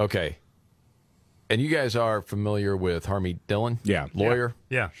 Okay. And you guys are familiar with Harmeet Dillon? Yeah. Lawyer?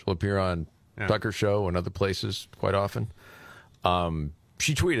 Yeah. She'll appear on Tucker Show and other places quite often.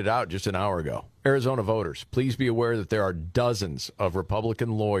 She tweeted out just an hour ago, Arizona voters, please be aware that there are dozens of Republican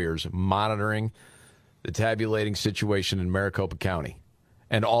lawyers monitoring the tabulating situation in Maricopa County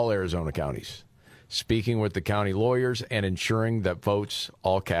and all Arizona counties, speaking with the county lawyers and ensuring that votes,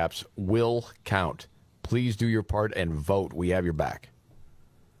 all caps, will count. Please do your part and vote. We have your back.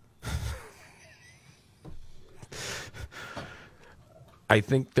 I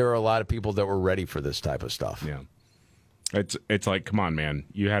think there are a lot of people that were ready for this type of stuff. Yeah. It's like, come on, man.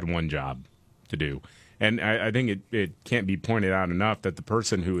 You had one job to do. And I think it can't be pointed out enough that the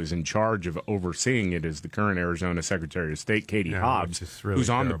person who is in charge of overseeing it is the current Arizona Secretary of State, Katie Hobbs, who's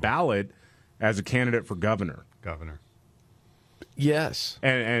on the ballot as a candidate for governor. Yes.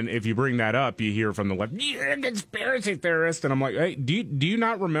 And if you bring that up, you hear from the left, you're a conspiracy theorist. And I'm like, hey, do you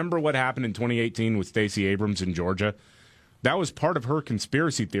not remember what happened in 2018 with Stacey Abrams in Georgia? That was part of her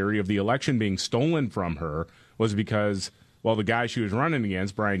conspiracy theory of the election being stolen from her was because, well, the guy she was running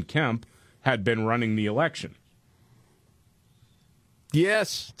against, Brian Kemp, had been running the election.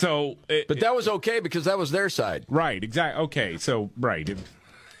 Yes. But that was okay because that was their side. Right, exactly. Okay, so, right.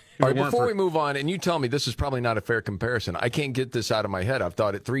 All right, before we move on, and you tell me this is probably not a fair comparison, I can't get this out of my head. I've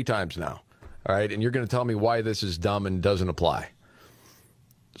thought it 3 times now. All right, and you're going to tell me why this is dumb and doesn't apply.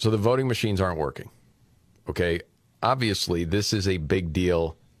 So the voting machines aren't working. Okay, obviously this is a big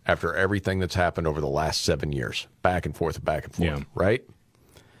deal after everything that's happened over the last 7 years. Back and forth, right?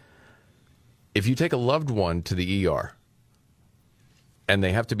 If you take a loved one to the ER and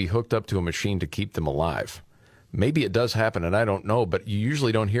they have to be hooked up to a machine to keep them alive, maybe it does happen, and I don't know, but you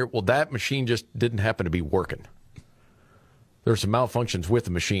usually don't hear, well, that machine just didn't happen to be working. There's some malfunctions with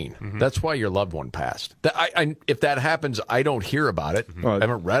the machine. Mm-hmm. That's why your loved one passed. If that happens, I don't hear about it. I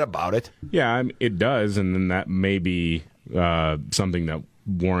haven't read about it. Yeah, it does, and then that may be something that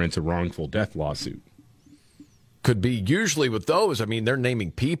warrants a wrongful death lawsuit. Could be. Usually with those, I mean, they're naming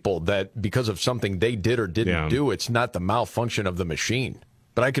people that because of something they did or didn't do, it's not the malfunction of the machine.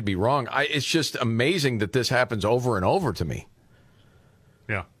 But I could be wrong. It's just amazing that this happens over and over to me.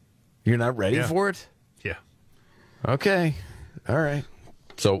 Yeah. You're not ready for it? Yeah. Okay. All right.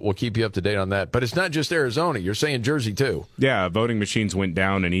 So we'll keep you up to date on that. But it's not just Arizona. You're saying Jersey, too. Yeah, voting machines went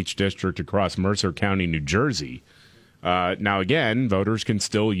down in each district across Mercer County, New Jersey. Now, again, voters can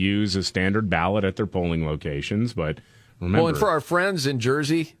still use a standard ballot at their polling locations, but remember... Well, and for our friends in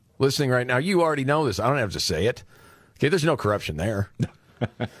Jersey listening right now, you already know this. I don't have to say it. Okay, there's no corruption there.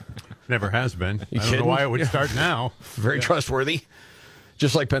 Never has been. I don't know why it would start now. Very trustworthy.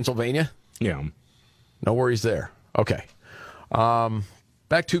 Just like Pennsylvania. Yeah. No worries there. Okay.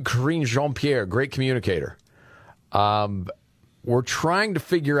 Back to Karine Jean-Pierre, great communicator. We're trying to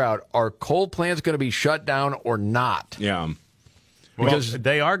figure out, are coal plants going to be shut down or not? Yeah. Because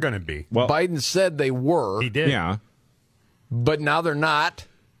they are going to be. Well, Biden said they were. He did. Yeah. But now they're not.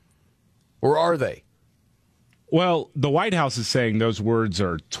 Or are they? Well, the White House is saying those words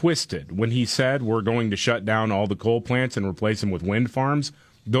are twisted. When he said we're going to shut down all the coal plants and replace them with wind farms,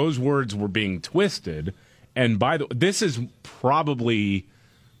 those words were being twisted. And this is probably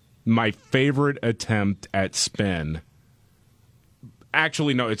my favorite attempt at spin.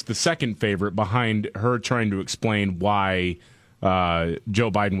 Actually, no, it's the second favorite behind her trying to explain why Joe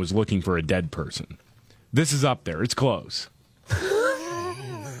Biden was looking for a dead person. This is up there. It's close.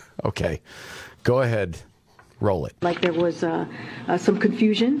 Okay. Go ahead. Roll it. Like there was some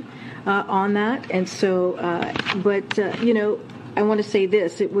confusion on that. And so, I want to say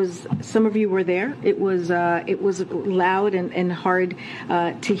this. It was, some of you were there. It was loud and hard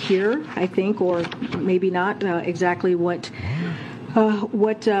to hear, I think, or maybe not exactly what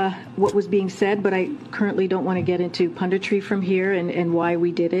was being said, but I currently don't want to get into punditry from here and why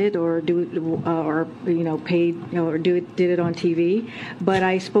we did it or did it on TV. But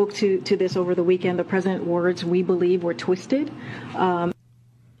I spoke to this over the weekend. The president's words, we believe, were twisted.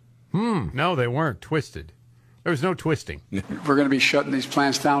 No, they weren't twisted. There was no twisting. We're going to be shutting these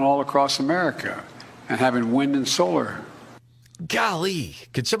plants down all across America and having wind and solar. Golly,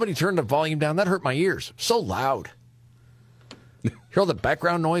 could somebody turn the volume down? That hurt my ears. So loud. Hear all the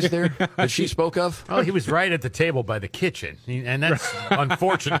background noise there that she spoke of? Oh, he was right at the table by the kitchen, and that's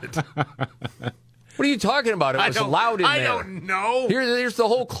unfortunate. What are you talking about? It was loud in there. I don't know. Here's the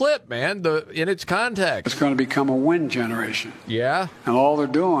whole clip, man, in its context. It's going to become a wind generation. Yeah? And all they're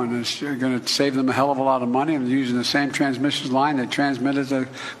doing is going to save them a hell of a lot of money and using the same transmission line they transmitted the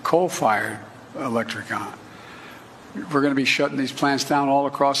coal-fired electric on. We're going to be shutting these plants down all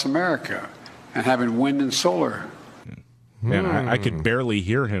across America and having wind and solar. Man, I could barely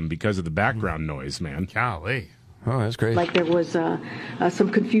hear him because of the background noise, man. Golly. Oh, that's great. Like there was some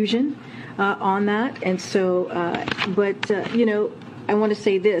confusion on that. And so, I want to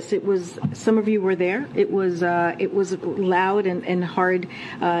say this. It was, some of you were there. It was loud and hard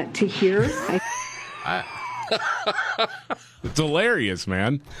to hear. It's hilarious,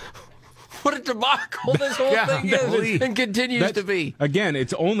 man. What a debacle this whole thing is and continues to be. Again,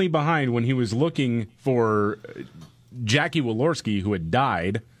 it's only behind when he was looking for Jackie Walorski, who had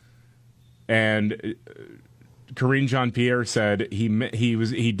died, and Karine Jean-Pierre said he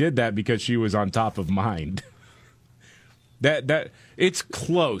did that because she was on top of mind. That it's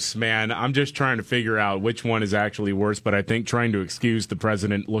close, man. I'm just trying to figure out which one is actually worse, but I think trying to excuse the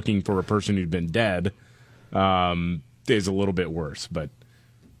president looking for a person who'd been dead is a little bit worse. But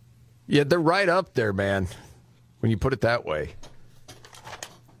yeah, they're right up there, man, when you put it that way.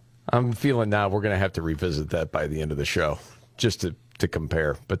 I'm feeling now we're going to have to revisit that by the end of the show, just to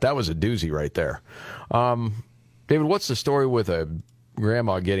compare. But that was a doozy right there. David, what's the story with a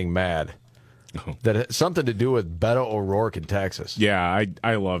grandma getting mad? That has something to do with Beto O'Rourke in Texas. Yeah,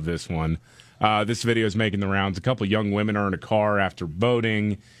 I love this one. This video is making the rounds. A couple young women are in a car after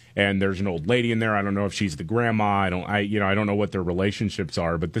voting, and there's an old lady in there. I don't know if she's the grandma. I don't know what their relationships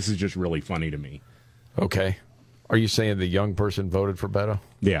are, but this is just really funny to me. Okay. Are you saying the young person voted for Beto?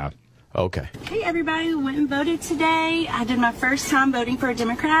 Yeah. Okay. Hey, everybody who went and voted today. I did my first time voting for a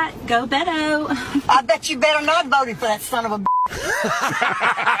Democrat. Go Beto. I bet you better not voted for that son of a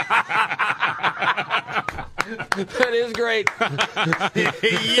That is great. Yeah.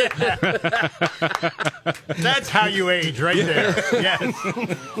 That's how you age right there.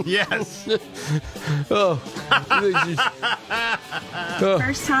 Yes.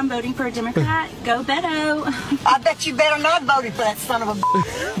 First time voting for a Democrat. Go Beto. I bet you better not voted for that son of a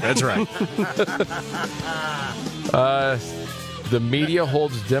That's right. The media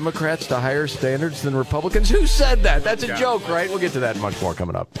holds Democrats to higher standards than Republicans. Who said that? That's a joke, right? We'll get to that and much more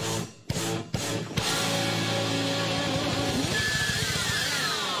coming up.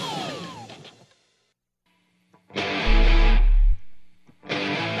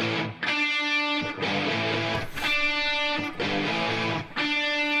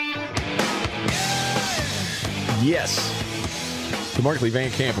 Yes. The Markley, Van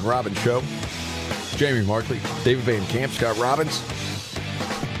Camp, and Robbins Show. Jamie Markley, David Van Camp, Scott Robbins.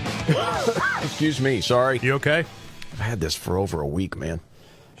 Excuse me, sorry. You okay? I've had this for over a week, man.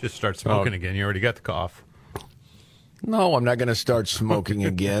 Just start smoking again. You already got the cough. No, I'm not going to start smoking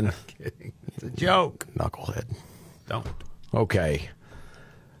again. I'm kidding. It's a joke. Knucklehead. Don't. Okay.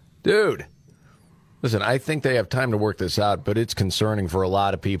 Dude. Listen, I think they have time to work this out, but it's concerning for a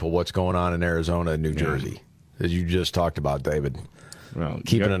lot of people what's going on in Arizona and New Jersey, as you just talked about, David. Well,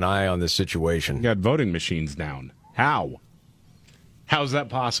 keeping an eye on this situation. You got voting machines down. How? How's that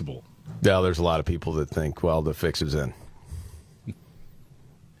possible? Yeah, there's a lot of people that think, well, the fix is in.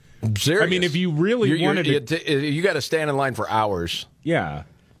 Serious. I mean, if you really wanted to... You got to stand in line for hours. Yeah.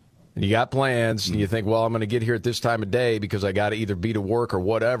 And you got plans, and you think, well, I'm going to get here at this time of day because I got to either be to work or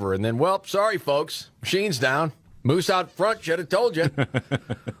whatever. And then, well, sorry, folks, machine's down. Moose out front should have told you.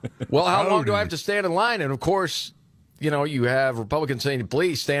 Well, how long do I have to stand in line? And, of course, you know, you have Republicans saying,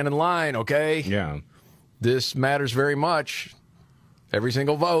 please stand in line, okay? Yeah. This matters very much. Every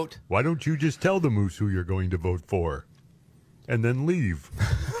single vote. Why don't you just tell the Moose who you're going to vote for and then leave?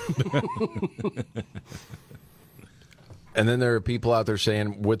 And then there are people out there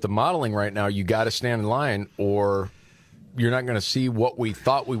saying, with the modeling right now, you got to stand in line or you're not going to see what we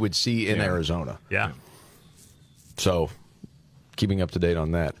thought we would see in Arizona. Yeah. So, keeping up to date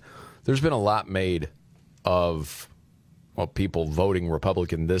on that. There's been a lot made of people voting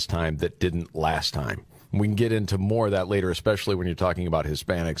Republican this time that didn't last time. We can get into more of that later, especially when you're talking about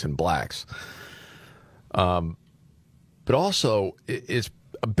Hispanics and blacks. But also, it's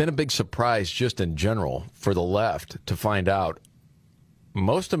been a big surprise just in general for the left to find out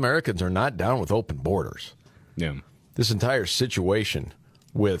most Americans are not down with open borders. Yeah. This entire situation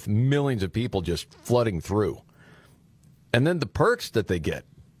with millions of people just flooding through. And then the perks that they get.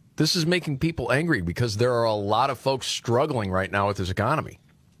 This is making people angry because there are a lot of folks struggling right now with this economy.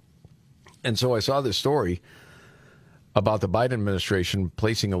 And so I saw this story about the Biden administration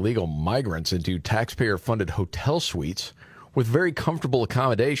placing illegal migrants into taxpayer-funded hotel suites with very comfortable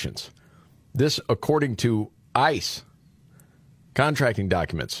accommodations. This according to ICE contracting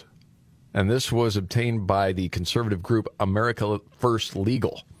documents. And this was obtained by the conservative group America First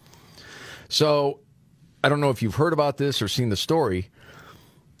Legal. So I don't know if you've heard about this or seen the story,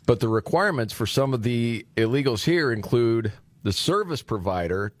 but the requirements for some of the illegals here include the service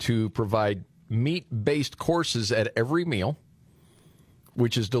provider to provide meat-based courses at every meal,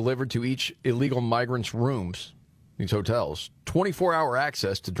 which is delivered to each illegal migrant's rooms, these hotels, 24-hour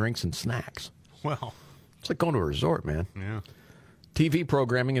access to drinks and snacks. Well, it's like going to a resort, man. Yeah. TV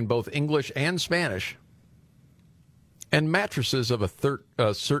programming in both English and Spanish, and mattresses of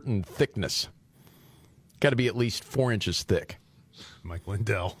a certain thickness. Got to be at least 4 inches thick. Mike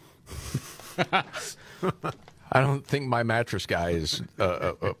Lindell. I don't think my mattress guy is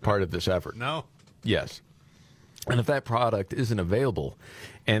a part of this effort. No? Yes. And if that product isn't available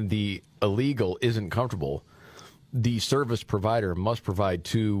and the illegal isn't comfortable, the service provider must provide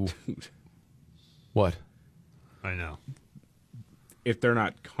two... What? I know. If they're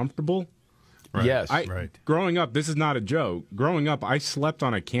not comfortable? Right. Yes. Right. Growing up, this is not a joke. Growing up, I slept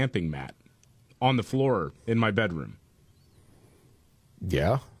on a camping mat on the floor in my bedroom.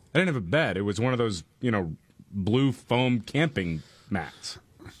 Yeah? I didn't have a bed. It was one of those, blue foam camping mats.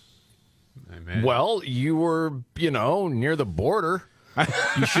 Well, you were, near the border.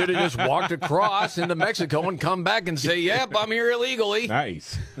 You should have just walked across into Mexico and come back and say, yep, I'm here illegally.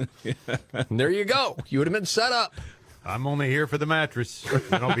 Nice. And there you go. You would have been set up. I'm only here for the mattress,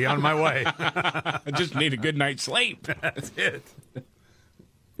 and I'll be on my way. I just need a good night's sleep. That's it.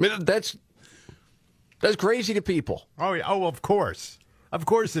 That's crazy to people. Oh, yeah. Oh, of course. Of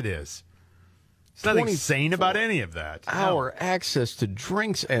course it is. There's nothing sane about any of that. Hour access to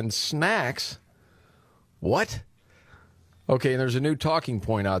drinks and snacks. What? Okay, and there's a new talking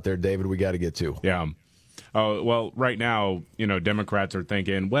point out there, David, we got to get to. Yeah. Oh, well, right now, Democrats are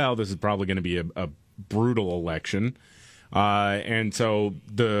thinking, well, this is probably going to be a brutal election. And so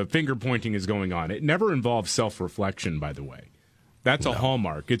the finger pointing is going on. It never involves self-reflection, by the way. That's a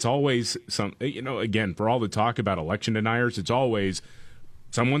hallmark. It's always some, again, for all the talk about election deniers, it's always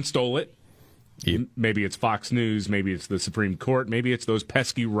someone stole it. Yep. Maybe it's Fox News. Maybe it's the Supreme Court. Maybe it's those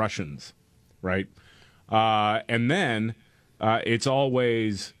pesky Russians, right? And then it's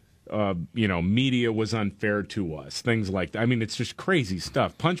always, media was unfair to us. Things like that. I mean, it's just crazy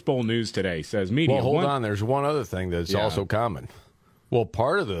stuff. Punchbowl News today says media. Well, hold on. There's one other thing that's also common. Well,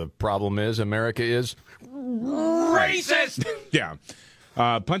 part of the problem is America is racist. Yeah.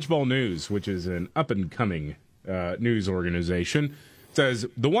 Punchbowl News, which is an up-and-coming news organization, says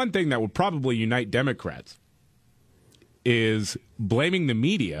the one thing that would probably unite Democrats is blaming the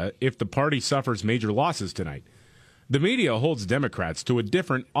media if the party suffers major losses tonight. The media holds Democrats to a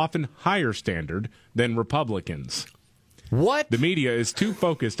different, often higher standard than Republicans. What? The media is too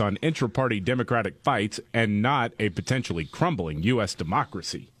focused on intra-party Democratic fights and not a potentially crumbling U.S.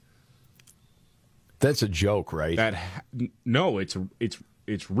 democracy. That's a joke, right? No, it's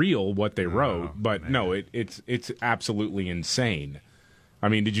real what they wrote, but man. No, it's absolutely insane. I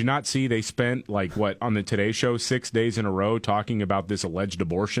mean, did you not see they spent on the Today Show 6 days in a row talking about this alleged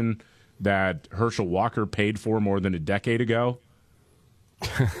abortion that Herschel Walker paid for more than a decade ago?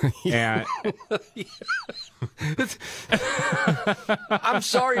 And I'm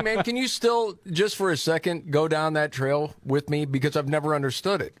sorry, man. Can you still, just for a second, go down that trail with me? Because I've never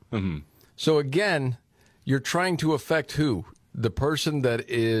understood it. Mm-hmm. So again, you're trying to affect who? The person that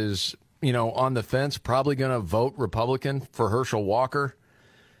is, on the fence, probably going to vote Republican for Herschel Walker.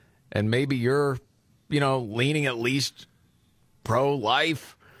 And maybe you're, leaning at least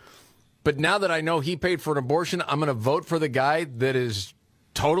pro-life. But now that I know he paid for an abortion, I'm going to vote for the guy that is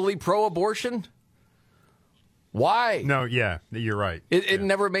totally pro-abortion? Why? No, yeah, you're right. It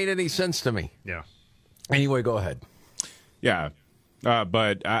never made any sense to me. Yeah. Anyway, go ahead. Yeah,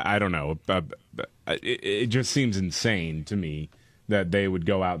 but I don't know. It just seems insane to me that they would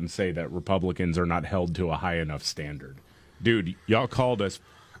go out and say that Republicans are not held to a high enough standard. Dude, y'all called us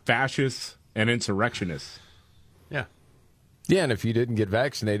fascists and insurrectionists. Yeah. Yeah, and if you didn't get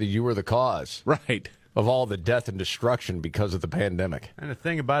vaccinated, you were the cause. Right. Of all the death and destruction because of the pandemic. And the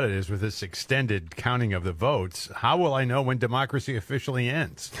thing about it is, with this extended counting of the votes, how will I know when democracy officially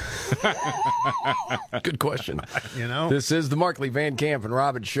ends? Good question. You know? This is the Markley, Van Camp, and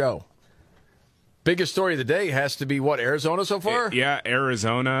Robbins Show. Biggest story of the day has to be, what, Arizona so far? Yeah,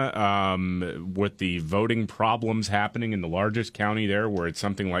 Arizona, with the voting problems happening in the largest county there, where it's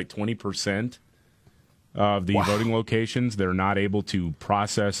something like 20% of the voting locations, they're not able to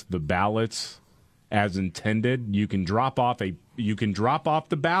process the ballots as intended. You can drop off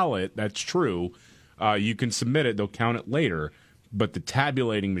the ballot, that's true. You can submit it, they'll count it later, but the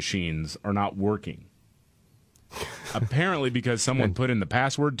tabulating machines are not working. Apparently because someone put in the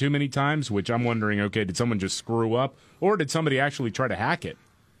password too many times, which I'm wondering, okay, did someone just screw up, or did somebody actually try to hack it?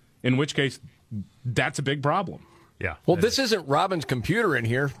 In which case, that's a big problem. Yeah. Well, this isn't Robin's computer in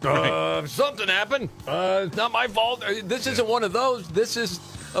here. Something happened. It's not my fault. This isn't one of those. This is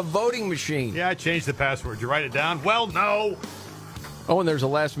a voting machine. Yeah, I changed the password. Did you write it down? Well, no. Oh, and there's a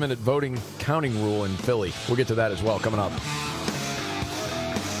last-minute voting counting rule in Philly. We'll get to that as well coming up.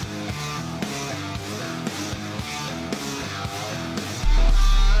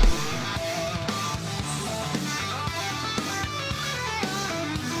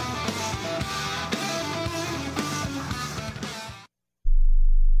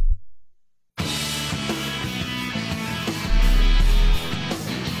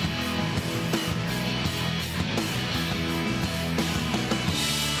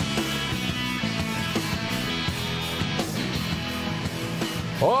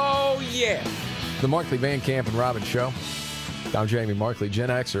 Oh, yeah. The Markley, Van Camp, and Robbins Show. I'm Jamie Markley, Gen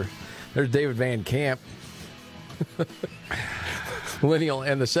Xer. There's David Van Camp. Millennial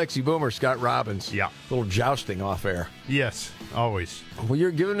and the sexy boomer, Scott Robbins. Yeah. A little jousting off air. Yes, always. Well, you're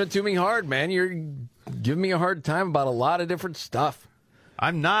giving it to me hard, man. You're giving me a hard time about a lot of different stuff.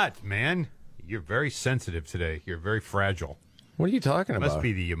 I'm not, man. You're very sensitive today. You're very fragile. What are you talking about? Must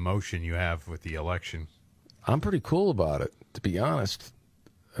be the emotion you have with the election. I'm pretty cool about it, to be honest.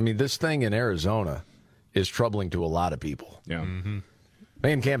 I mean, this thing in Arizona is troubling to a lot of people. Yeah. Mm-hmm.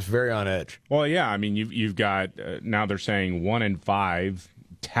 Van Camp's very on edge. Well, yeah. I mean, you've got now they're saying 1 in 5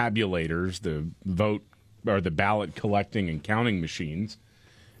 tabulators, the vote or the ballot collecting and counting machines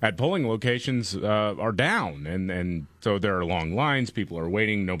at polling locations are down, and so there are long lines. People are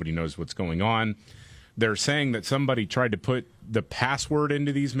waiting. Nobody knows what's going on. They're saying that somebody tried to put the password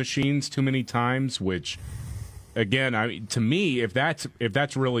into these machines too many times, which, again, I mean, to me, if that's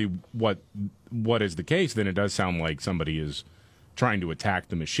really what is the case, then it does sound like somebody is trying to attack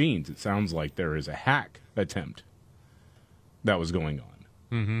the machines. It sounds like there is a hack attempt that was going on.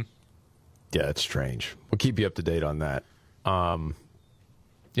 Mm-hmm. Yeah, it's strange. We'll keep you up to date on that.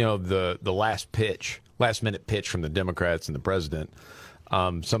 You know, the last minute pitch from the Democrats and the president,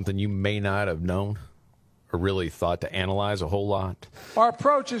 something you may not have known or really thought to analyze a whole lot. Our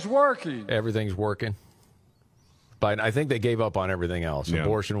approach is working. Everything's working. But I think they gave up on everything else. Yeah.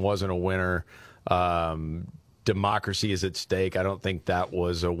 Abortion wasn't a winner. Democracy is at stake. I don't think that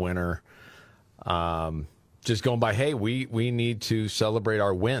was a winner. Just going by, hey, we need to celebrate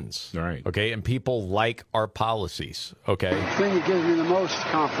our wins. Right. Okay, and people like our policies. Okay. The thing that gives me the most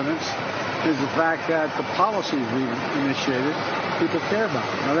confidence is the fact that the policies we've initiated, people care about.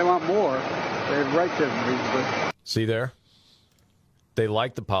 Now, they want more. They have right to. See there? They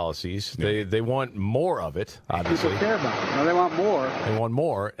like the policies. Yeah. They want more of it, obviously. People care about it. Now, they want more. They want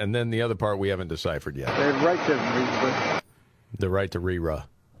more. And then the other part we haven't deciphered yet. They have right to. The right to re-ra.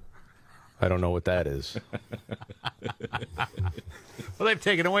 I don't know what that is. Well, they've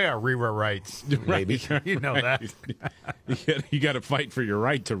taken away our re-ra rights. Maybe. You know that. You got to fight for your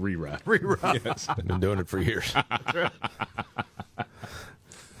right to re-ra. Re-ra. Yes. I've been doing it for years.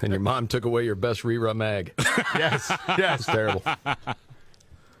 And your mom took away your best re-ra mag. Yes. It's terrible.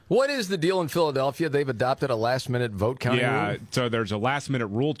 What is the deal in Philadelphia? They've adopted a last-minute vote counting rule? So there's a last-minute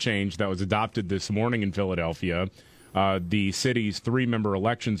rule change that was adopted this morning in Philadelphia. The city's 3-member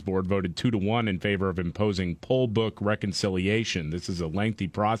elections board voted 2-1 in favor of imposing poll book reconciliation. This is a lengthy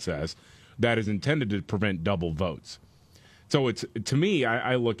process that is intended to prevent double votes. So it's, to me,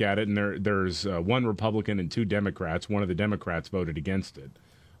 I look at it, and there's 1 Republican and 2 Democrats. One of the Democrats voted against it.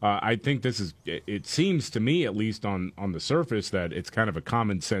 I think this is, it seems to me, at least on the surface, that it's kind of a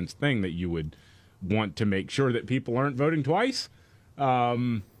common sense thing that you would want to make sure that people aren't voting twice.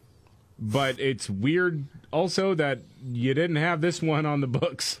 But it's weird also that you didn't have this one on the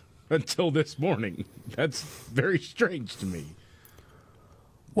books until this morning. That's very strange to me.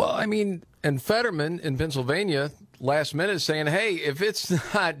 Well, I mean, and Fetterman in Pennsylvania last minute saying, hey, if it's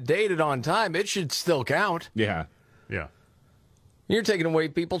not dated on time, it should still count. Yeah. Yeah. You're taking away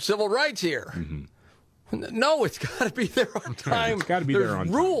people's civil rights here. Mm-hmm. No, it's got to be there on time. It's got to be There's there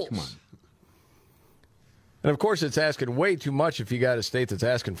on rules. time. Come on. And, of course, it's asking way too much if you got a state that's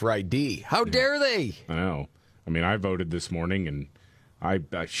asking for ID. How dare they? I know. I mean, I voted this morning, and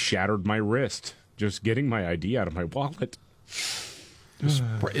I shattered my wrist just getting my ID out of my wallet.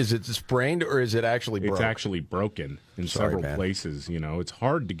 Is it sprained or is it actually broken? It's actually broken in several places. You know, it's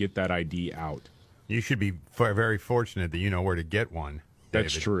hard to get that ID out. You should be very fortunate that you know where to get one.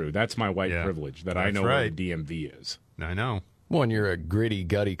 That's David. true. That's my white privilege, that I know where the DMV is. I know. Well, and you're a gritty,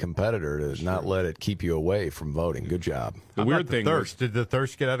 gutty competitor to not let it keep you away from voting. Good job. The weird thing thirst. Did the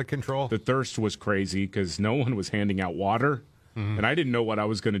thirst get out of control? The thirst was crazy because no one was handing out water, and I didn't know what I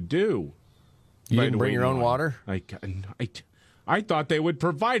was going to do. You didn't bring your own water? I thought they would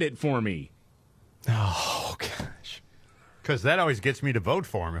provide it for me. Oh, gosh. Because that always gets me to vote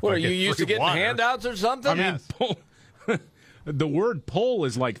for him. What, are you used to getting handouts or something? I mean, the word "poll"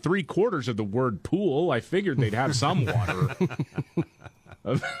 is like 3/4 of the word "pool." I figured they'd have some water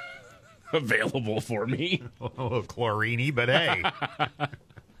available for me. A little chlorine, but hey.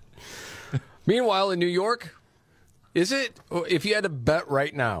 Meanwhile, in New York, is it, if you had to bet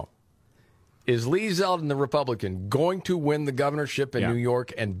right now, is Lee Zeldin, the Republican, going to win the governorship in New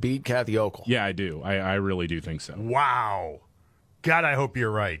York and beat Kathy Hochul? Yeah, I do. I really do think so. Wow. God, I hope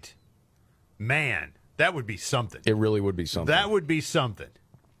you're right. Man, that would be something. It really would be something. That would be something.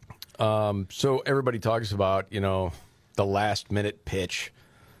 So everybody talks about, the last-minute pitch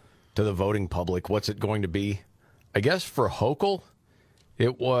to the voting public. What's it going to be? I guess for Hochul,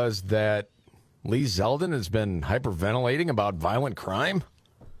 it was that Lee Zeldin has been hyperventilating about violent crime,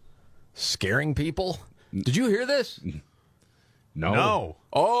 scaring people. Did you hear this? No.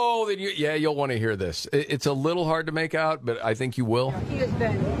 Oh, then you'll want to hear this. It's a little hard to make out, but I think you will. He has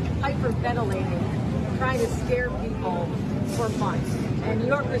been hyperventilating, trying to scare people for months. And New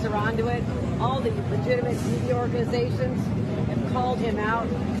Yorkers are onto it. All the legitimate media organizations have called him out.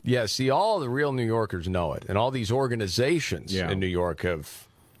 Yeah, see, all the real New Yorkers know it. And all these organizations in New York have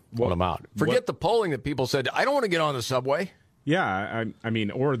put him out. Forget the polling that people said, I don't want to get on the subway. Yeah, I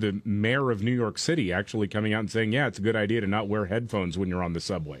mean, or the mayor of New York City actually coming out and saying, yeah, it's a good idea to not wear headphones when you're on the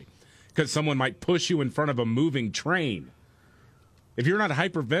subway because someone might push you in front of a moving train. If you're not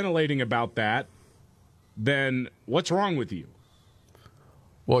hyperventilating about that, then what's wrong with you?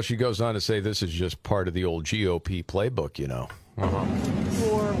 Well, she goes on to say this is just part of the old GOP playbook,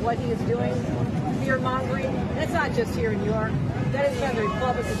 For what he is doing, fear-mongering. That's not just here in New York. That has been the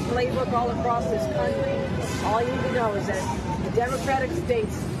Republican playbook all across this country. All you need to know is that the Democratic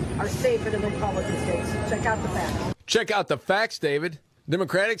states are safer than the Republican states. Check out the facts. Check out the facts, David.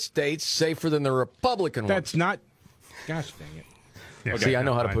 Democratic states safer than the Republican ones. That's not... Gosh dang it. Yeah, okay, see, I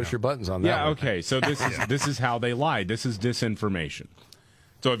know how to push your buttons on that. Yeah, one. Okay, so this is how they lied. This is disinformation.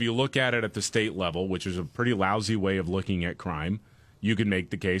 So if you look at it at the state level, which is a pretty lousy way of looking at crime, you can make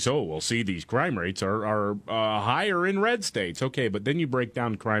the case, see, these crime rates are higher in red states. Okay, but then you break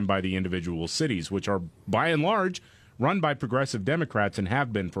down crime by the individual cities, which are, by and large, run by progressive Democrats and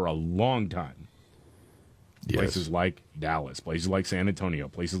have been for a long time. Yes. Places like Dallas, places like San Antonio,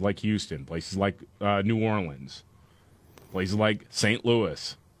 places like Houston, places like New Orleans, places like St.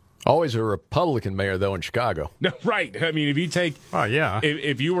 Louis. Always a Republican mayor, though, in Chicago. No, right. I mean, if you take... Oh, yeah.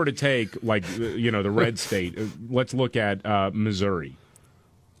 If you were to take, the red state, let's look at Missouri.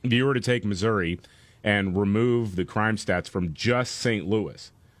 If you were to take Missouri and remove the crime stats from just St.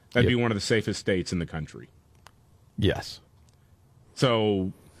 Louis, that'd be one of the safest states in the country. Yes.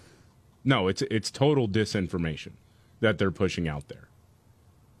 So, no, it's total disinformation that they're pushing out there.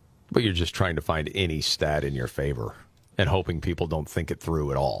 But you're just trying to find any stat in your favor and hoping people don't think it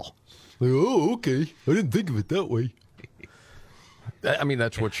through at all. Like, oh, okay. I didn't think of it that way. I mean,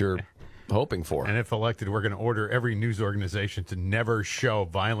 that's what you're hoping for. And if elected, we're going to order every news organization to never show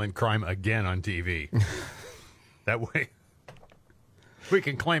violent crime again on TV. That way, we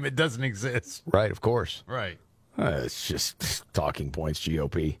can claim it doesn't exist. Right, of course. Right. It's just talking points,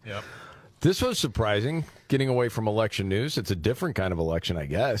 GOP. Yep. This was surprising, getting away from election news. It's a different kind of election, I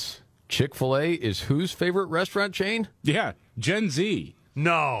guess. Chick-fil-A is whose favorite restaurant chain? Yeah, Gen Z.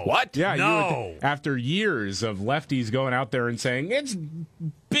 No. What? Yeah, no. After years of lefties going out there and saying it's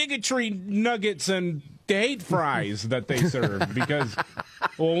bigotry nuggets and hate fries that they serve because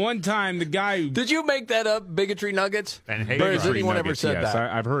Well, one time the guy. Did you make that up, bigotry nuggets? And hate or has bigotry anyone Nuggets, ever said yes.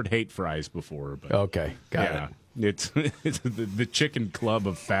 that? I've heard hate fries before. But Okay, got it. It's the chicken club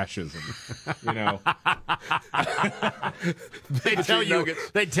of fascism. You know, They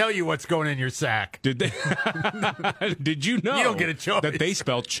tell you what's going in your sack. did they? Did you know? You don't get a choice. That they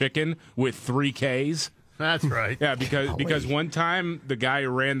spell chicken with 3 Ks. That's right. Yeah, because one time the guy who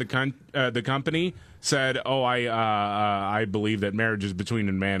ran the company said, "Oh, I believe that marriage is between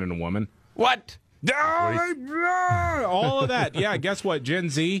a man and a woman." What? All of that. Yeah, guess what? Gen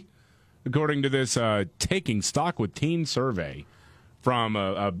Z, according to this Taking Stock with Teens survey from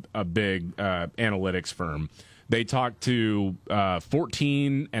a big analytics firm, they talked to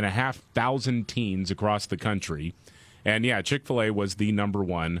 14,500 teens across the country. And yeah, Chick-fil-A was the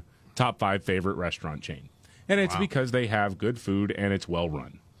 #1 top 5 favorite restaurant chain. And it's because they have good food and it's well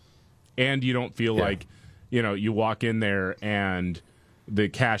run. And you don't feel like, you walk in there and the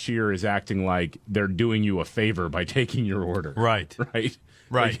cashier is acting like they're doing you a favor by taking your order. Right. Right.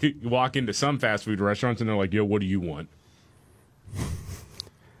 Right. Like you walk into some fast food restaurants and they're like, "Yo, what do you want?"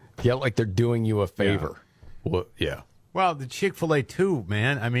 Yeah, like they're doing you a favor. Yeah. Well, yeah. Well, the Chick-fil-A too,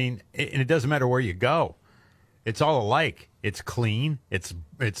 man. I mean, and it doesn't matter where you go. It's all alike. It's clean. It's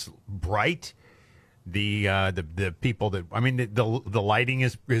bright. The people that the lighting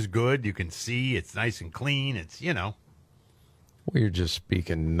is good. You can see. It's nice and clean. It's Well, you're just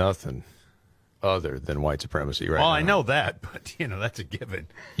speaking nothing other than white supremacy right now. Well, I know that, but that's a given.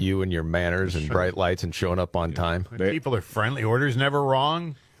 You and your manners and bright lights and showing up on time. People are friendly. Order's never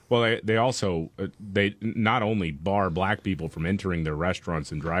wrong. Well, they also they not only bar black people from entering their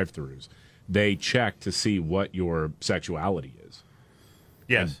restaurants and drive-thrus, they check to see what your sexuality is.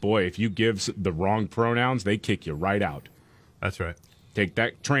 Yes. And boy, if you give the wrong pronouns, they kick you right out. That's right. Take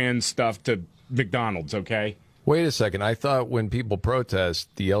that trans stuff to McDonald's, okay? Wait a second. I thought when people protest,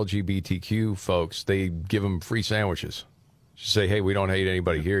 the LGBTQ folks, they give them free sandwiches. Just say, hey, we don't hate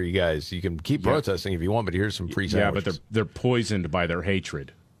anybody here. You guys, you can keep protesting if you want, but here's some free sandwiches. Yeah, but they're poisoned by their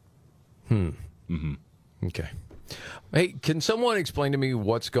hatred. Okay. Hey, can someone explain to me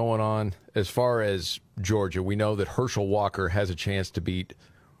what's going on as far as Georgia? We know that Herschel Walker has a chance to beat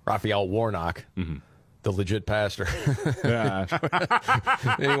Raphael Warnock, the legit pastor.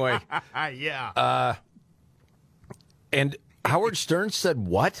 Anyway. Yeah. And Howard Stern said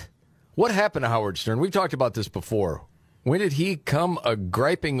what? What happened to Howard Stern? We've talked about this before. When did he come a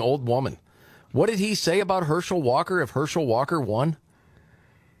griping old woman? What did he say about Herschel Walker if Herschel Walker won?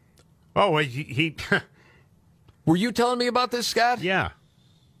 Oh, he Were you telling me about this, Scott? Yeah.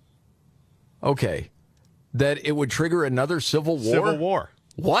 Okay. That it would trigger another civil war? Civil war.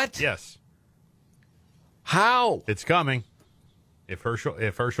 What? Yes. How? It's coming. If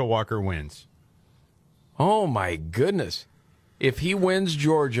Herschel Walker wins. Oh, my goodness. If he wins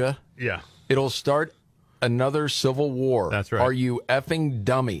Georgia, Yeah. it'll start another civil war. That's right. Are you effing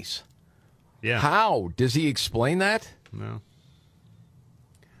dummies? Yeah. How? Does he explain that? No.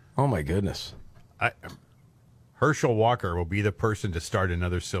 Oh, my goodness. Herschel Walker will be the person to start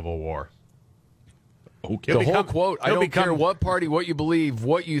another civil war. Okay. The whole quote, I don't care what party, what you believe,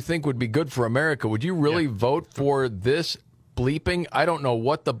 what you think would be good for America. Would you really vote for this bleeping? I don't know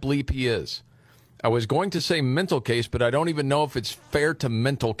what the bleep he is. I was going to say mental case, but I don't even know if it's fair to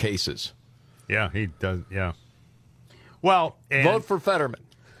mental cases. Yeah, he does. Yeah. Well, vote for Fetterman.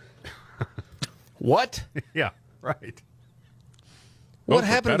 What? Yeah, right. What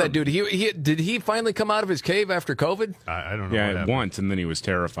happened to that dude? Did he finally come out of his cave after COVID? I don't know. Yeah, once, and then he was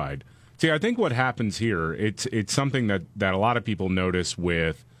terrified. See, I think what happens here, it's something that a lot of people notice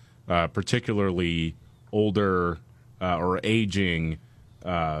with particularly older or aging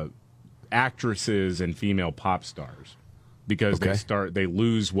actresses and female pop stars, because they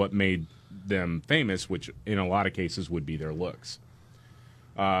lose what made them famous, which in a lot of cases would be their looks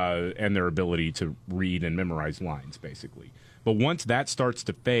and their ability to read and memorize lines, basically. But once that starts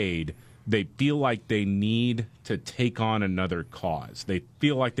to fade, they feel like they need to take on another cause. They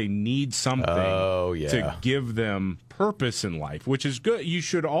feel like they need something to give them purpose in life, which is good. You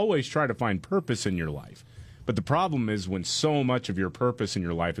should always try to find purpose in your life. But the problem is when so much of your purpose in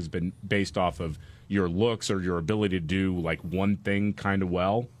your life has been based off of your looks or your ability to do like one thing kind of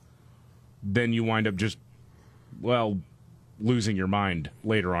well, then you wind up just, losing your mind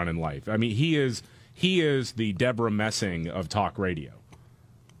later on in life. I mean, he is the Deborah Messing of talk radio.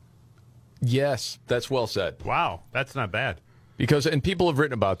 Yes, that's well said. Wow, that's not bad. And people have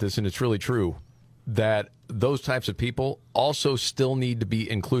written about this, and it's really true, that those types of people also still need to be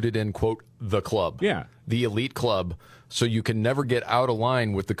included in, quote, the club. Yeah. The elite club, so you can never get out of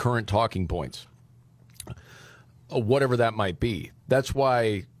line with the current talking points. whatever that might be. That's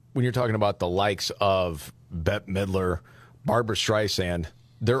why when you're talking about the likes of Bette Midler, Barbara Streisand,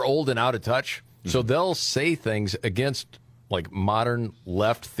 they're old and out of touch, so they'll say things against like modern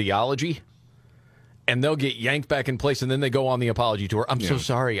left theology, and they'll get yanked back in place, and then they go on the apology tour. I'm so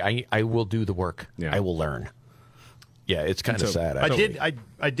sorry. I will do the work. I will learn. Yeah, it's kind of sad.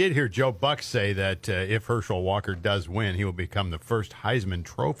 I did hear Joe Buck say that if Herschel Walker does win, he will become the first Heisman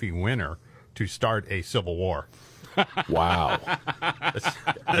Trophy winner to start a civil war. Wow.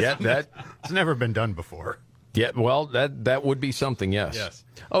 It's never been done before. Yeah, well, that would be something, yes. Yes.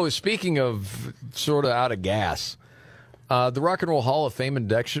 Oh, speaking of sort of out of gas, the Rock and Roll Hall of Fame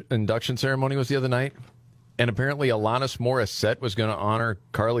induction ceremony was the other night, and apparently Alanis Morissette was going to honor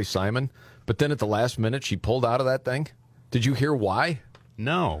Carly Simon, but then at the last minute she pulled out of that thing. Did you hear why?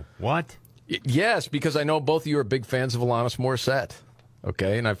 No. What? Yes, because I know both of you are big fans of Alanis Morissette,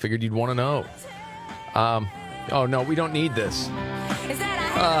 okay, and I figured you'd want to know. Oh, no, we don't need this.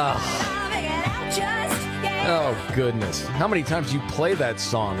 Oh, goodness. How many times do you play that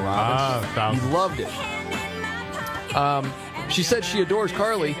song, Robin? You loved it. She said she adores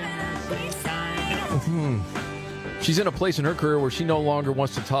Carly. She's in a place in her career where she no longer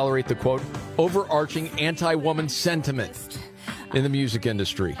wants to tolerate the, quote, overarching anti-woman sentiment in the music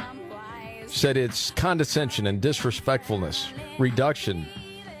industry. She said it's condescension and disrespectfulness, reduction,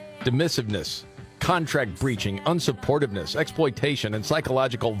 dismissiveness, contract breaching, unsupportiveness, exploitation, and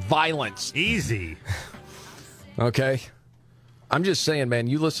psychological violence. Easy. Okay. I'm just saying, man,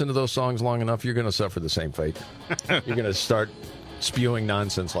 you listen to those songs long enough, you're going to suffer the same fate. You're going to start spewing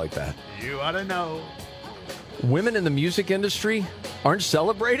nonsense like that. You ought to know. Women in the music industry aren't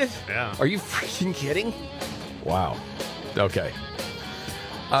celebrated? Yeah. Are you freaking kidding? Wow. Okay.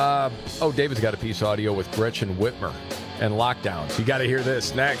 David's got a piece of audio with Gretchen Whitmer and lockdowns. You got to hear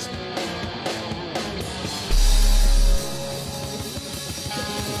this next.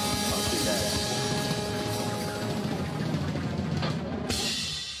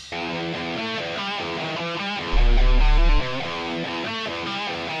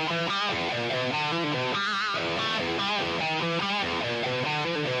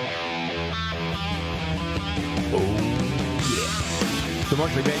 The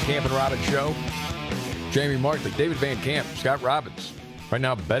Markley, Van Camp, and Robbins Show. Jamie Markley, David Van Camp, Scott Robbins. Right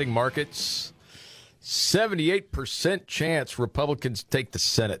now, betting markets, 78% chance Republicans take the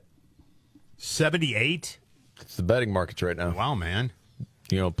Senate. 78? It's the betting markets right now. Wow, man.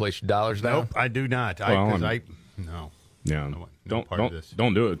 You don't place your dollars down? Nope, I do not. No. Yeah,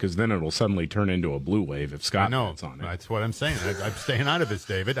 don't do it, because then it'll suddenly turn into a blue wave if Scott bets on it. That's what I'm saying. I'm staying out of this,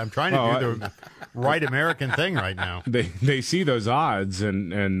 David. I'm trying to do the right American thing right now. They see those odds,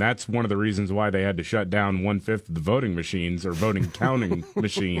 and that's one of the reasons why they had to shut down 1/5 of the voting machines or voting counting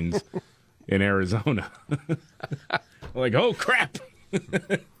machines in Arizona. Like, oh, crap.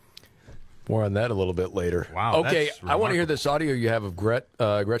 More on that a little bit later. Wow. Okay, I want to hear this audio you have of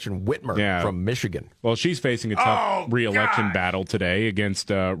Gretchen Whitmer from Michigan. Well, she's facing a tough re-election battle today against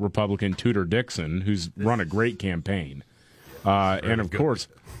Republican Tudor Dixon, who's run a great campaign. And, of course,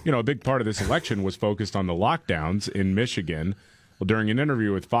 a big part of this election was focused on the lockdowns in Michigan. Well, during an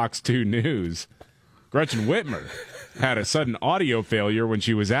interview with Fox 2 News, Gretchen Whitmer had a sudden audio failure when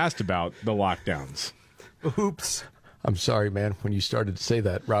she was asked about the lockdowns. Oops. I'm sorry, man. When you started to say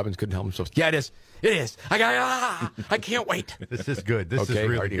that, Robbins couldn't help himself. Yeah, it is. It is. I can't wait. This is good. This is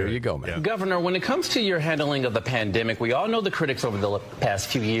really good. Here you go, man. Yeah. Governor, when it comes to your handling of the pandemic, we all know the critics over the past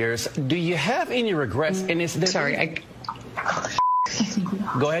few years. Do you have any regrets? And is there Sorry,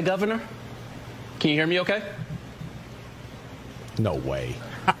 Go ahead, Governor. Can you hear me okay? No way.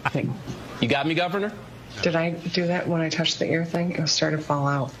 You got me, Governor? Did I do that when I touched the ear thing? It was starting to fall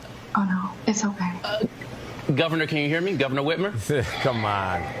out. Oh, no. It's okay. Governor, can you hear me? Governor Whitmer? Come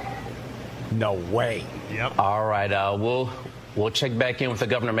on. No way. Yep. All right. We'll check back in with the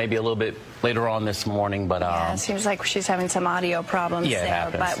governor maybe a little bit later on this morning. But it seems like she's having some audio problems there.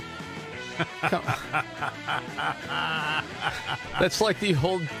 But that's like the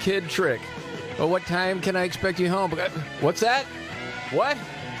old kid trick. Well, what time can I expect you home? What's that? What?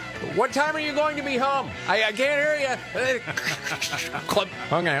 What time are you going to be home? I can't hear you. Clip.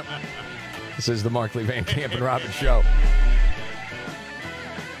 Hung out. This is the Markley, Van Camp, and Robbins Show.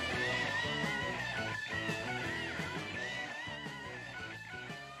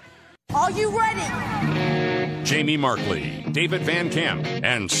 Are you ready? Jamie Markley, David Van Camp,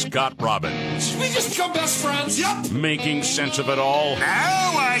 and Scott Robbins. We just become best friends. Yep. Making sense of it all.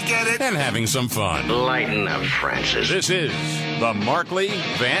 Now I get it. And having some fun. Lighten up, Francis. This is the Markley,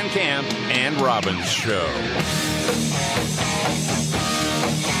 Van Camp, and Robbins Show.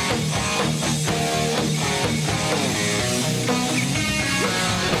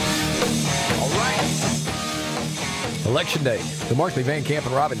 Election Day, the Markley, Van Camp,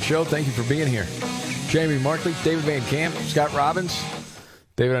 and Robbins Show. Thank you for being here. Jamie Markley, David Van Camp, Scott Robbins.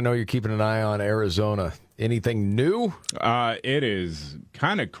 David, I know you're keeping an eye on Arizona. Anything new? It is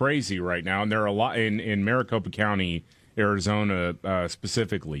kind of crazy right now, and there are a lot in Maricopa County, Arizona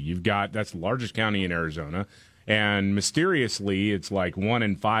specifically. That's the largest county in Arizona, and mysteriously, it's like 1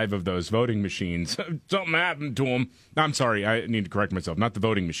 in 5 of those voting machines. Something happened to them. I'm sorry, I need to correct myself. Not the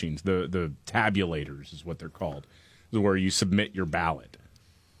voting machines, the tabulators is what they're called, where you submit your ballot.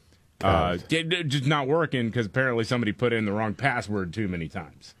 Just not working because apparently somebody put in the wrong password too many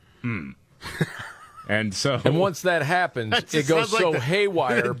times. And once that happens, it goes so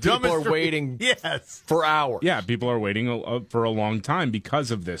haywire. People are waiting for hours. Yeah, people are waiting for a long time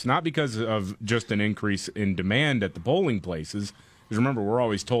because of this. Not because of just an increase in demand at the polling places. Because remember, we're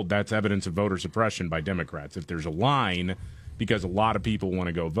always told that's evidence of voter suppression by Democrats. If there's a line because a lot of people want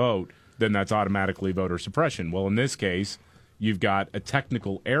to go vote, then that's automatically voter suppression. Well, in this case, you've got a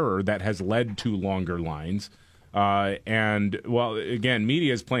technical error that has led to longer lines. Again,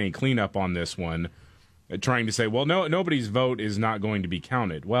 media is playing cleanup on this one, trying to say, well, nobody's vote is not going to be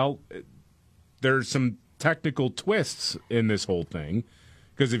counted. Well, there's some technical twists in this whole thing,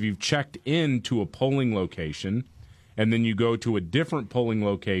 because if you've checked into a polling location and then you go to a different polling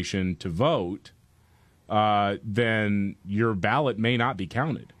location to vote, then your ballot may not be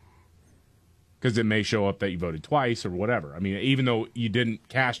counted. Because it may show up that you voted twice or whatever. I mean, even though you didn't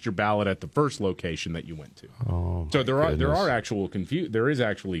cast your ballot at the first location that you went to. So there is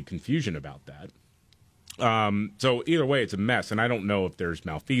actually confusion about that. So either way, it's a mess, and I don't know if there's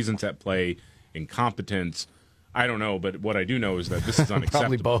malfeasance at play, incompetence. I don't know, but what I do know is that this is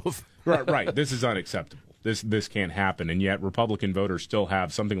unacceptable. Probably both. Right. This is unacceptable. This can't happen, and yet Republican voters still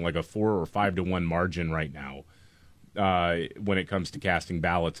have something like a 4 or 5 to 1 margin right now. When it comes to casting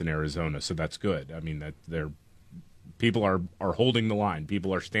ballots in Arizona, so that's good. I mean, that people are holding the line.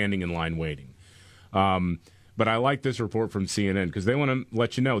 People are standing in line waiting. But I like this report from CNN because they want to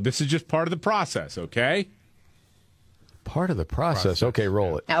let you know this is just part of the process, okay? Part of the process. Okay,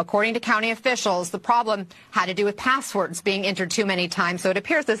 roll it. Now, according to county officials, the problem had to do with passwords being entered too many times, so it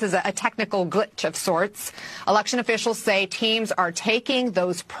appears this is a technical glitch of sorts. Election officials say teams are taking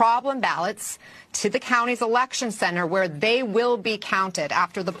those problem ballots to the county's election center where they will be counted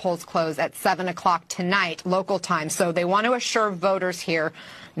after the polls close at 7 o'clock tonight, local time. So they want to assure voters here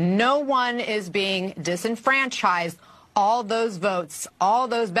no one is being disenfranchised. All those votes, all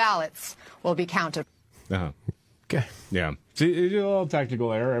those ballots will be counted. Uh-huh. Okay. Yeah. See, it's a little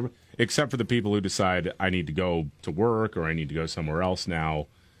technical error, except for the people who decide I need to go to work or I need to go somewhere else now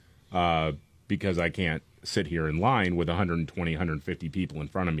because I can't sit here in line with 120, 150 people in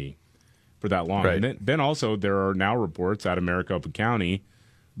front of me for that long. Right. And then also there are now reports out of Maricopa County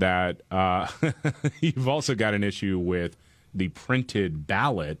that you've also got an issue with the printed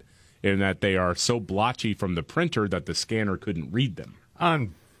ballot in that they are so blotchy from the printer that the scanner couldn't read them.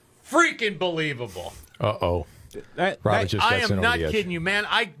 Freaking believable. Uh-oh. I am not kidding you, man.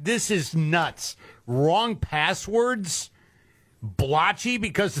 This is nuts. Wrong passwords, blotchy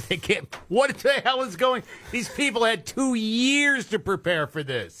because they can't. What the hell is going? These people had 2 years to prepare for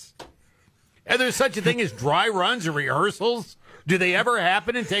this. And there's such a thing as dry runs or rehearsals. Do they ever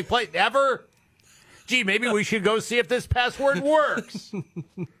happen and take place? Ever? Gee, maybe we should go see if this password works.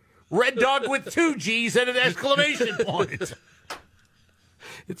 Red Dog with 2 G's and an exclamation point.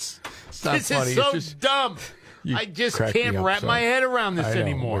 It's not this funny. Is so dumb. I just can't wrap my head around this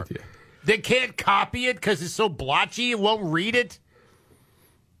anymore. They can't copy it because it's so blotchy it won't read it.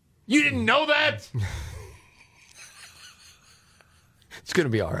 You didn't know that? It's going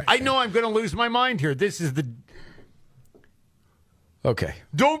to be all right. I know I'm going to lose my mind here. This is the... Okay.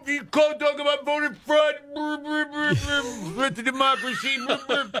 Don't be caught talking about voter fraud with the democracy.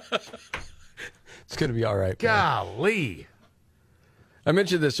 It's going to be all right. Golly. I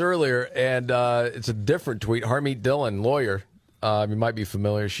mentioned this earlier, and it's a different tweet. Harmeet Dillon, lawyer, you might be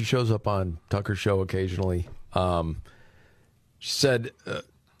familiar. She shows up on Tucker's show occasionally. She said,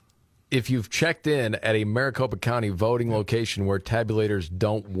 if you've checked in at a Maricopa County voting location where tabulators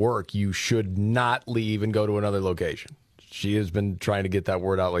don't work, you should not leave and go to another location. She has been trying to get that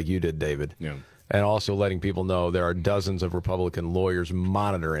word out like you did, David. Yeah. And also letting people know there are dozens of Republican lawyers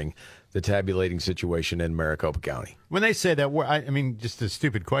monitoring the tabulating situation in Maricopa County. When they say that, I mean, just a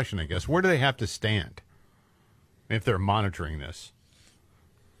stupid question, I guess. Where do they have to stand if they're monitoring this?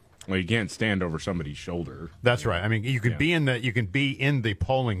 Well, you can't stand over somebody's shoulder. That's right. I mean, you could be in the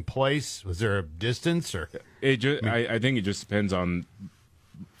polling place. Was there a distance or? I think it just depends on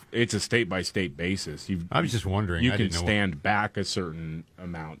it's a state-by-state basis. I was just wondering. You I can didn't know stand back a certain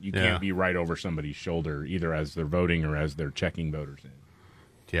amount. You can't be right over somebody's shoulder, either as they're voting or as they're checking voters in.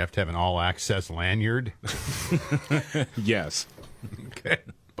 Do you have to have an all-access lanyard? Yes. Okay.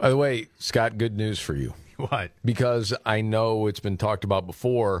 By the way, Scott, good news for you. What? Because I know it's been talked about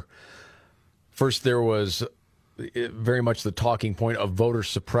before. First, there was very much the talking point of voter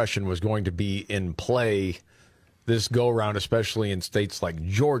suppression was going to be in play this go-around, especially in states like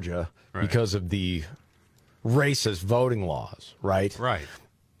Georgia, because of the racist voting laws, right? Right.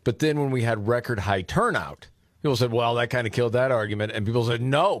 But then when we had record high turnout, people said, well, that kind of killed that argument. And people said,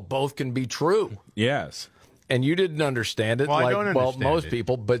 no, both can be true. Yes. And you didn't understand it Well, I don't understand most it.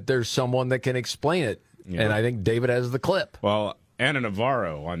 people, but there's someone that can explain it. Yeah. And I think David has the clip. Well, Anna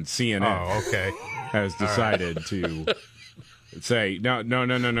Navarro on CNN has decided to say,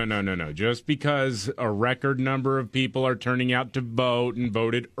 no. Just because a record number of people are turning out to vote and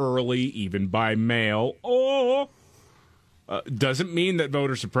voted early, even by mail, doesn't mean that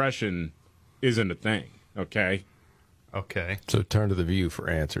voter suppression isn't a thing, okay? Okay. So turn to The View for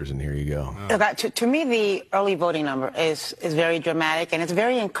answers, and here you go. To me, the early voting number is very dramatic, and it's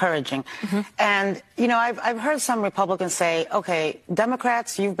very encouraging. And, you know, I've heard some Republicans say, okay,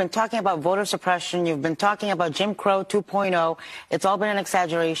 Democrats, you've been talking about voter suppression, you've been talking about Jim Crow 2.0, it's all been an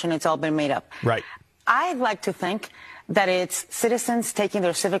exaggeration, it's all been made up. Right. I'd like to think that it's citizens taking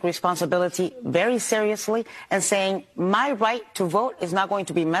their civic responsibility very seriously and saying, my right to vote is not going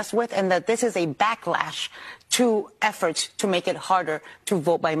to be messed with, and that this is a backlash to efforts to make it harder to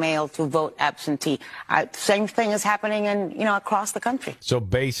vote by mail, to vote absentee. Same thing is happening across the country. So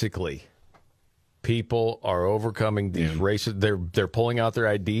basically, people are overcoming these races. They're pulling out their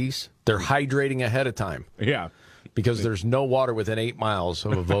IDs. They're hydrating ahead of time. Yeah. Because there's no water within 8 miles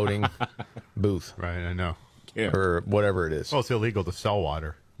of a voting booth. Right, I know. Yeah. Or whatever it is. Well, it's illegal to sell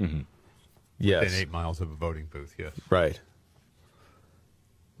water. Yes. Within 8 miles of a voting booth, yes. Right.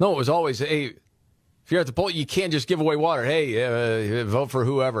 No, it was always, hey, if you're at the poll, you can't just give away water. Hey, vote for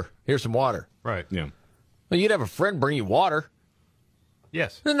whoever. Here's some water. Right. Yeah. Well, you'd have a friend bring you water.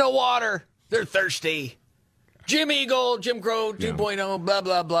 Yes. There's no water. They're thirsty. Jim Eagle, Jim Crow 2.0, blah,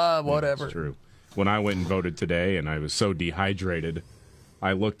 blah, blah, whatever. That's true. When I went and voted today and I was so dehydrated,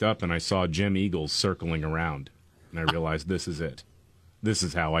 I looked up and I saw Jim Eagles circling around. And I realized this is it. This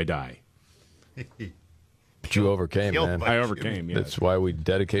is how I die. But you overcame, man. I overcame, yes. That's why we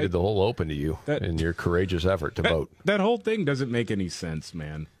dedicated the whole Open to you in your courageous effort to vote. That whole thing doesn't make any sense,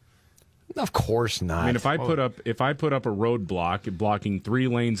 man. Of course not. I mean, if I put up a roadblock blocking 3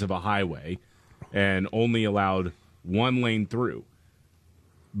 lanes of a highway and only allowed 1 lane through,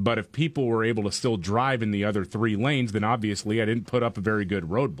 but if people were able to still drive in the other 3 lanes, then obviously I didn't put up a very good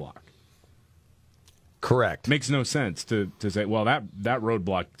roadblock. Correct. Makes no sense to say, well, that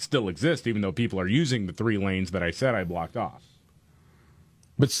roadblock still exists, even though people are using the 3 lanes that I said I blocked off.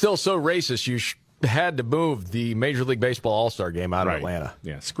 But still so racist, you had to move the Major League Baseball All-Star game out of Atlanta.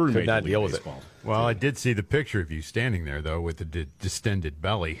 Yeah, screw Could Major not League deal Baseball. with it. Well, I did see the picture of you standing there, though, with the distended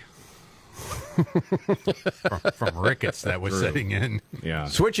belly. from rickets that was setting in. Yeah.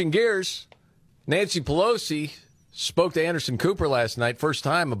 Switching gears, Nancy Pelosi spoke to Anderson Cooper last night, first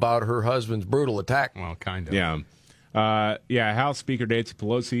time about her husband's brutal attack. Well, kind of. Yeah. House Speaker Nancy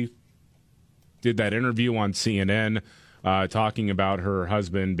Pelosi did that interview on CNN talking about her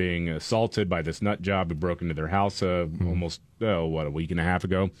husband being assaulted by this nut job who broke into their house almost, a week and a half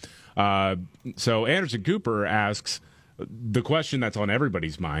ago. So Anderson Cooper asks the question that's on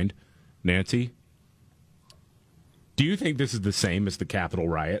everybody's mind, Nancy, do you think this is the same as the Capitol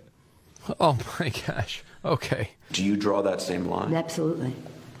riot? Oh, my gosh. Okay. Do you draw that same line? Absolutely.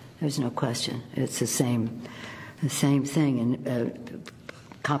 There's no question. It's the same thing. And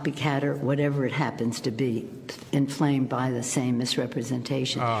copycat or whatever it happens to be, inflamed by the same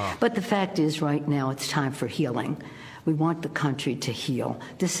misrepresentation. But the fact is, right now, it's time for healing. We want the country to heal.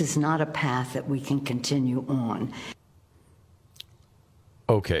 This is not a path that we can continue on.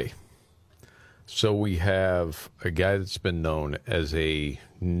 Okay. So we have a guy that's been known as a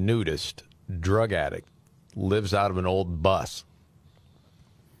nudist, drug addict, lives out of an old bus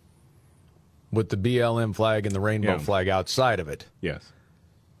with the BLM flag and the rainbow flag outside of it. Yes.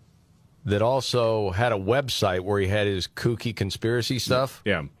 That also had a website where he had his kooky conspiracy stuff.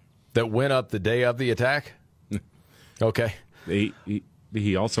 Yeah. That went up the day of the attack. Okay.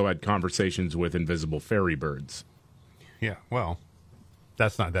 He also had conversations with invisible fairy birds. Yeah, well,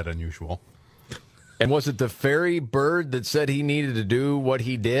 that's not that unusual. And was it the fairy bird that said he needed to do what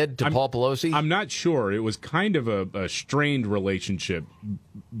he did to Paul Pelosi? I'm not sure. It was kind of a strained relationship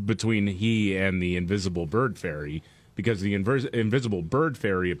between he and the invisible bird fairy because the invisible bird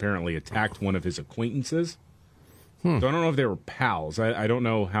fairy apparently attacked one of his acquaintances. So I don't know if they were pals. I don't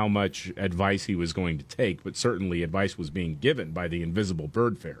know how much advice he was going to take, but certainly advice was being given by the invisible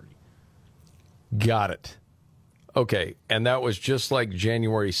bird fairy. Got it. Okay, and that was just like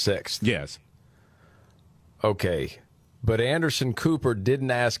January 6th. Yes. Okay, but Anderson Cooper didn't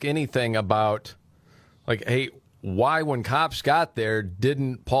ask anything about, like, hey, why when cops got there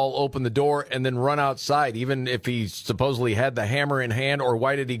didn't Paul open the door and then run outside, even if he supposedly had the hammer in hand, or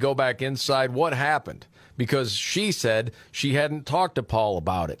why did he go back inside? What happened? Because she said she hadn't talked to Paul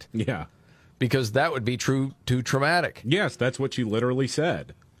about it. Yeah. Because that would be too traumatic. Yes, that's what she literally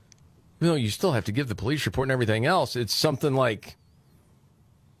said. No, you still have to give the police report and everything else. It's something like,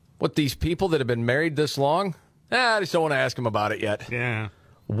 what, these people that have been married this long? I just don't want to ask them about it yet. Yeah.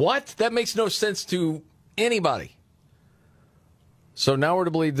 What? That makes no sense to anybody. So now we're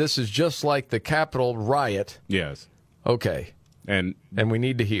to believe this is just like the Capitol riot. Yes. Okay. And we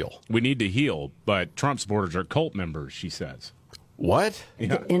need to heal. We need to heal, but Trump supporters are cult members, she says. What?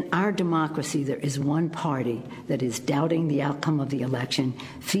 Yeah. In our democracy, there is one party that is doubting the outcome of the election,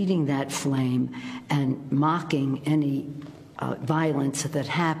 feeding that flame, and mocking any violence that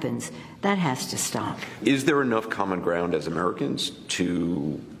happens. That has to stop. Is there enough common ground as Americans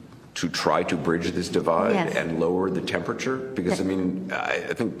to try to bridge this divide and lower the temperature? Because, I mean,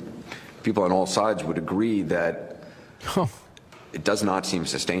 I think people on all sides would agree that it does not seem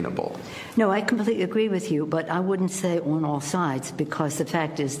sustainable. No, I completely agree with you, but I wouldn't say on all sides, because the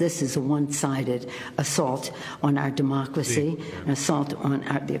fact is this is a one-sided assault on our democracy, an assault on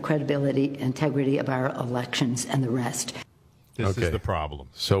the credibility, integrity of our elections and the rest. This is the problem.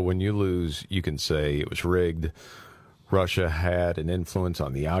 So when you lose, you can say it was rigged. Russia had an influence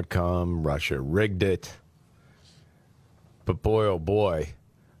on the outcome. Russia rigged it. But boy, oh boy,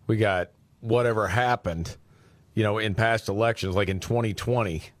 we got whatever happened, in past elections, like in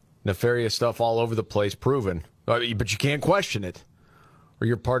 2020, nefarious stuff all over the place, proven. But you can't question it, or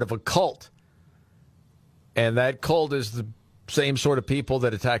you're part of a cult. And that cult is the same sort of people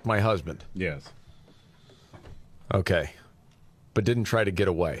that attacked my husband. Yes. Okay. But didn't try to get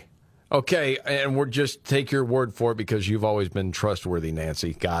away. Okay, and we're just take your word for it because you've always been trustworthy,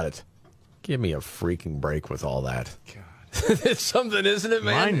 Nancy. Got it. Give me a freaking break with all that. God. It's something, isn't it,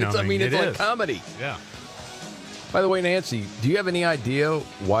 man? Mind-numbing. It's It like is. comedy. Yeah. By the way, Nancy, do you have any idea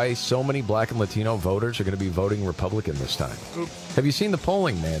why so many black and Latino voters are going to be voting Republican this time? Oops. Have you seen the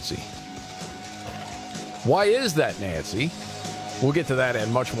polling, Nancy? Why is that, Nancy? We'll get to that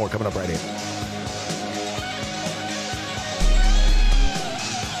and much more coming up right here.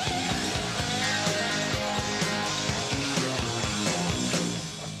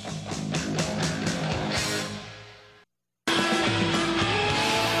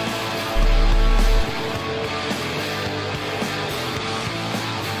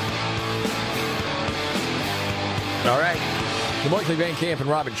 All right. The Markley, Van Camp, and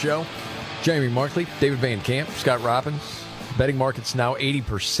Robbins Show. Jamie Markley, David Van Camp, Scott Robbins. Betting market's now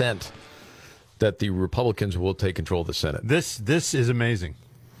 80% that the Republicans will take control of the Senate. This is amazing.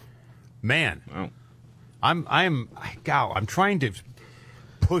 Man. Wow. I'm trying to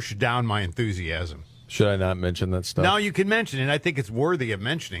push down my enthusiasm. Should I not mention that stuff? No, you can mention it. I think it's worthy of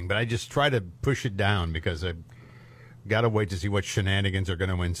mentioning, but I just try to push it down because I've got to wait to see what shenanigans are going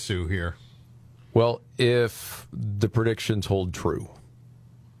to ensue here. Well, if the predictions hold true,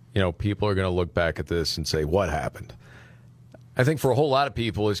 people are going to look back at this and say, what happened? I think for a whole lot of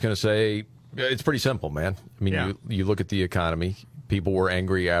people, it's going to say, it's pretty simple, man. I mean, you look at the economy. People were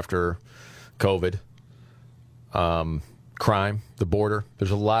angry after COVID, crime, the border.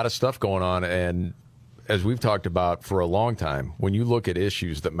 There's a lot of stuff going on. And as we've talked about for a long time, when you look at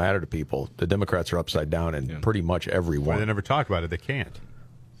issues that matter to people, the Democrats are upside down in pretty much every one. Well, they never talk about it. They can't.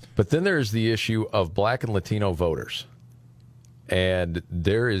 But then there's the issue of black and Latino voters. And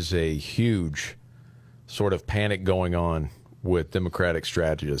there is a huge sort of panic going on with Democratic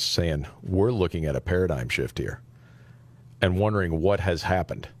strategists saying, we're looking at a paradigm shift here and wondering what has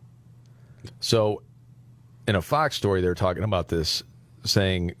happened. So in a Fox story, they're talking about this,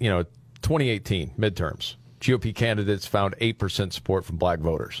 saying, 2018 midterms, GOP candidates found 8% support from black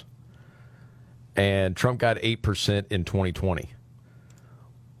voters. And Trump got 8% in 2020.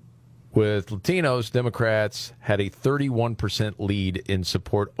 With Latinos, Democrats had a 31% lead in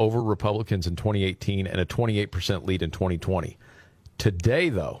support over Republicans in 2018 and a 28% lead in 2020. Today,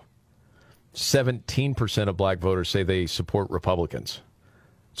 though, 17% of black voters say they support Republicans.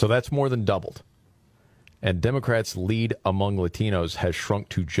 So that's more than doubled. And Democrats' lead among Latinos has shrunk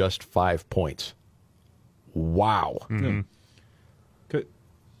to just 5 points. Wow. Mm-hmm.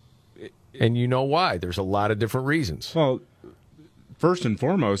 And you know why. There's a lot of different reasons. Well, first and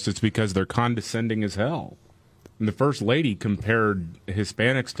foremost, it's because they're condescending as hell. And the First Lady compared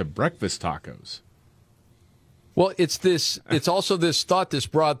Hispanics to breakfast tacos. Well, it's also this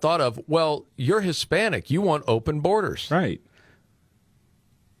broad thought of, well, you're Hispanic. You want open borders. Right.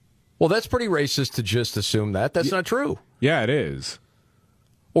 Well, that's pretty racist to just assume that. That's not true. Yeah, it is.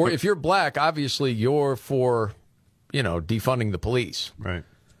 Or if you're black, obviously you're for, defunding the police. Right.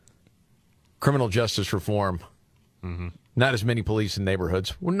 Criminal justice reform. Mm-hmm. Not as many police in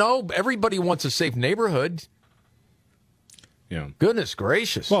neighborhoods. Well, no, everybody wants a safe neighborhood. Yeah. Goodness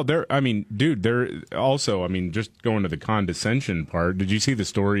gracious. Well, they're also, just going to the condescension part, did you see the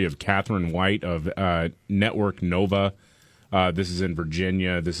story of Catherine White of Network Nova? This is in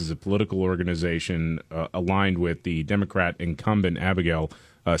Virginia. This is a political organization aligned with the Democrat incumbent Abigail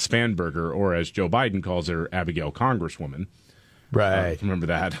Spanberger, or as Joe Biden calls her, Abigail Congresswoman. Right. Remember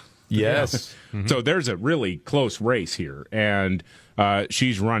that? Yes. Yeah. Mm-hmm. So there's a really close race here, and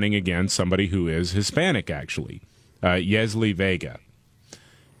she's running against somebody who is Hispanic, actually. Yesli Vega.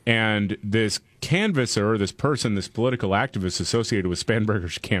 And this canvasser, this political activist associated with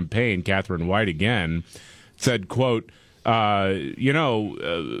Spanberger's campaign, Catherine White again, said, quote, that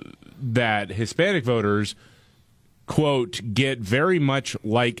Hispanic voters, quote, get very much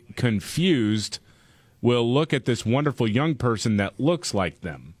confused, will look at this wonderful young person that looks like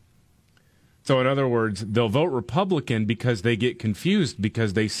them. So in other words, they'll vote Republican because they get confused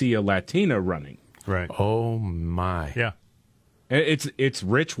because they see a Latina running. Right. Oh, my. Yeah. It's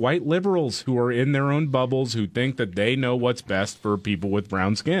rich white liberals who are in their own bubbles who think that they know what's best for people with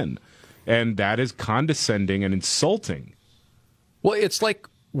brown skin. And that is condescending and insulting. Well, it's like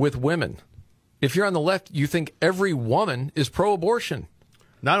with women. If you're on the left, you think every woman is pro-abortion.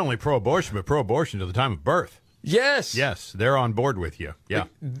 Not only pro-abortion, but pro-abortion to the time of birth. Yes. Yes, they're on board with you. Yeah.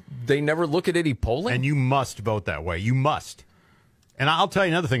 They never look at any polling? And you must vote that way. You must. And I'll tell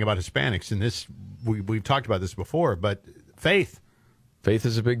you another thing about Hispanics, and this we've talked about this before, but faith. Faith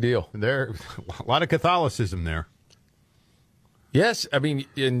is a big deal. There's a lot of Catholicism there. Yes,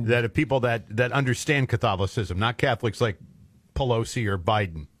 that people that understand Catholicism, not Catholics like Pelosi or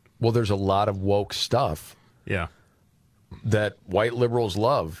Biden. Well, there's a lot of woke stuff. Yeah. That white liberals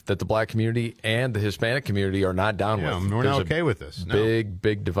love, that the black community and the Hispanic community are not down with. We're not okay with this. No.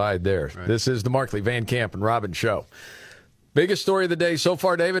 Big divide there. Right. This is the Markley, Van Camp, and Robbins Show. Biggest story of the day so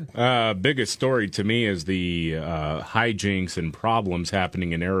far, David? Biggest story to me is the hijinks and problems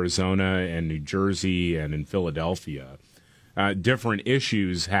happening in Arizona and New Jersey and in Philadelphia. Different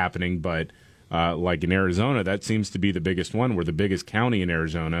issues happening, but like in Arizona, that seems to be the biggest one, where the biggest county in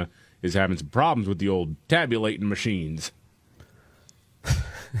Arizona is having some problems with the old tabulating machines.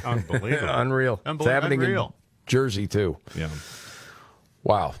 Unbelievable. Unreal. It's happening in Jersey, too. Yeah.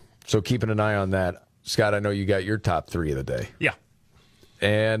 Wow. So keeping an eye on that. Scott, I know you got your top three of the day. Yeah.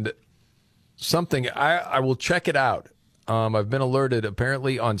 And something, I will check it out. I've been alerted,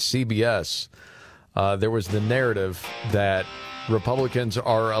 apparently on CBS, there was the narrative that Republicans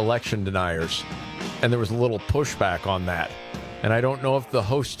are election deniers. And there was a little pushback on that. And I don't know if the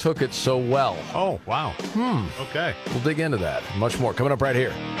host took it so well. Oh, wow. Okay. We'll dig into that. Much more coming up right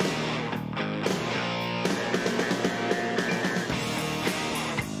here.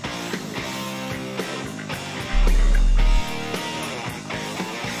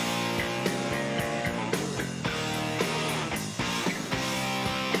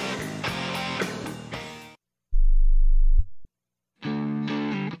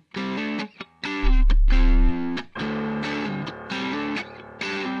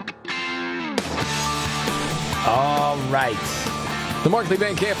 Right. The Markley,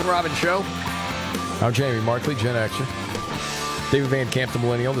 Van Camp, and Robbins Show. I'm Jamie Markley, Gen Xer. David Van Camp, the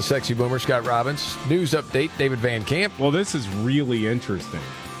millennial, the sexy boomer, Scott Robbins. News update, David Van Camp. Well, this is really interesting.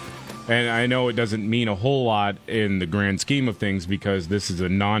 And I know it doesn't mean a whole lot in the grand scheme of things because this is a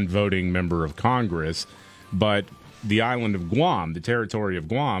non-voting member of Congress. But the island of Guam, the territory of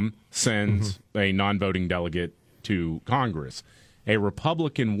Guam, sends a non-voting delegate to Congress. A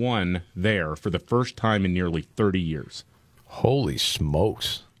Republican won there for the first time in nearly 30 years. Holy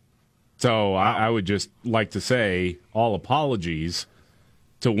smokes. So I would just like to say all apologies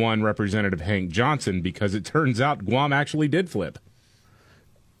to one Representative Hank Johnson because it turns out Guam actually did flip.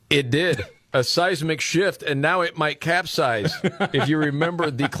 It did. A seismic shift, and now it might capsize. If you remember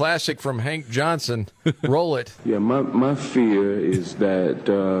the classic from Hank Johnson, roll it. Yeah, my fear is that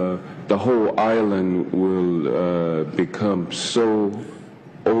the whole island will become so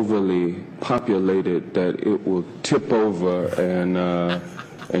overly populated that it will tip over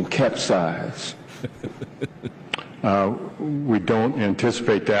and capsize. We don't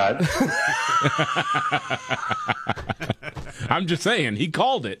anticipate that. I'm just saying, he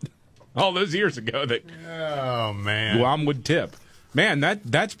called it all those years ago that Guam would tip. Man,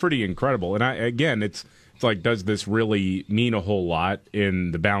 that's pretty incredible. And it's like, does this really mean a whole lot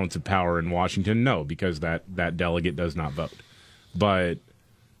in the balance of power in Washington? No, because that delegate does not vote. But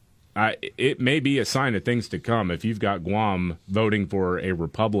it may be a sign of things to come if you've got Guam voting for a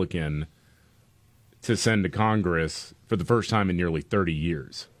Republican to send to Congress for the first time in nearly 30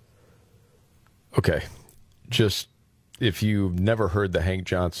 years. Okay. Just if you've never heard the Hank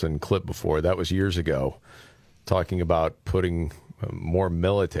Johnson clip before, that was years ago, talking about putting more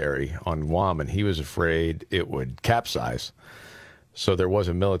military on Guam, and he was afraid it would capsize. So there was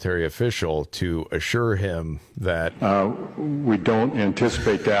a military official to assure him that we don't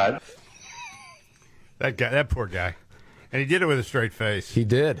anticipate that. That poor guy. And he did it with a straight face. He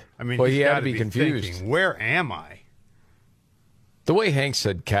did. I mean, well, he's he had gotta to be confused. Thinking, where am I? The way Hank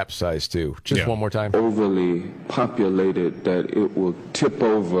said capsize, too. Just one more time. Overly populated that it will tip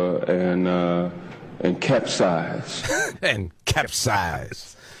over and capsize. And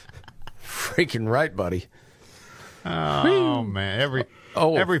capsize. Freaking right, buddy. Oh, man.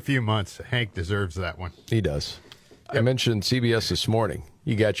 Every few months, Hank deserves that one. He does. I mentioned CBS this morning.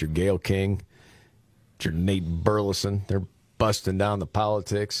 You got your Gayle King, your Nate Burleson. They're busting down the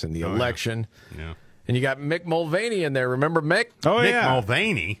politics and the election. Yeah. And you got Mick Mulvaney in there. Remember Mick? Mick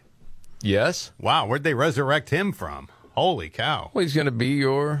Mulvaney? Yes. Wow, where'd they resurrect him from? Holy cow. Well, he's going to be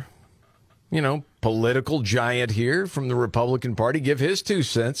your, political giant here from the Republican Party. Give his 2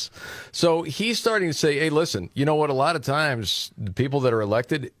 cents. So he's starting to say, hey, listen, you know what? A lot of times the people that are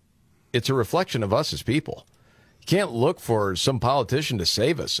elected, it's a reflection of us as people. You can't look for some politician to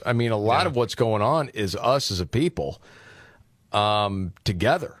save us. I mean, a lot of what's going on is us as a people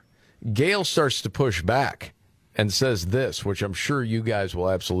together. Gayle starts to push back and says this, which I'm sure you guys will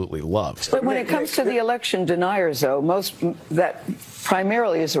absolutely love. But when it comes to the election deniers, though, that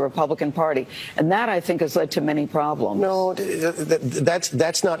primarily is the Republican Party, and that I think has led to many problems. No,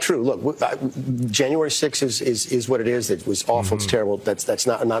 that's not true. Look, January 6th is what it is. It was awful. It's terrible. That's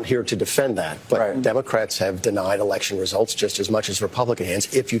not. I'm not here to defend that. But Democrats have denied election results just as much as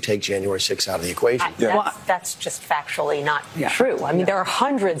Republicans. If you take January 6th out of the equation, that's just factually not true. I mean, there are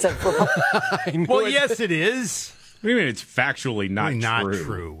hundreds of Republicans. Well, yes, it is. What do you mean it's factually not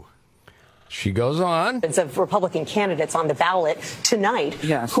true? She goes on. Of Republican candidates on the ballot tonight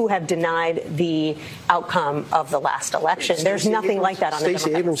who have denied the outcome of the last election. There's nothing like that on the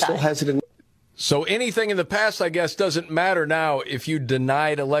Democratic Abrams side. still has it in. So anything in the past, I guess, doesn't matter now if you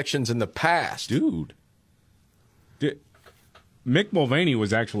denied elections in the past. Dude. Mick Mulvaney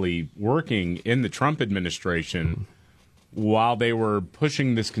was actually working in the Trump administration while they were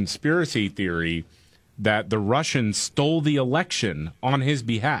pushing this conspiracy theory that the Russians stole the election on his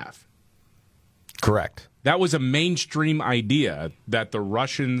behalf. Correct. That was a mainstream idea that the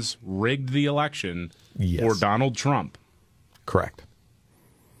Russians rigged the election for Donald Trump. Correct.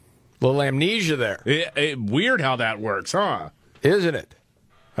 Little amnesia there. Weird how that works, huh? Isn't it?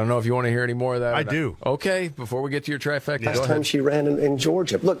 I don't know if you want to hear any more of that. I do. Okay, before we get to your trifecta. Last time she ran in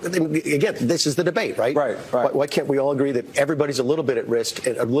Georgia. Look, again, this is the debate, right? Right. Why can't we all agree that everybody's a little bit at risk,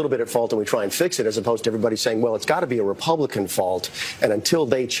 and a little bit at fault, and we try and fix it, as opposed to everybody saying, well, it's got to be a Republican fault, and until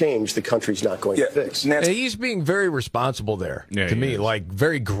they change, the country's not going to fix. He's being very responsible there, to me, like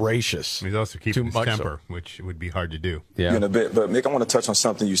very gracious. He's also keeping his temper, which would be hard to do. Yeah. In a bit, but Mick, I want to touch on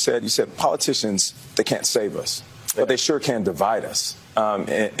something you said. You said politicians, they can't save us, but they sure can divide us.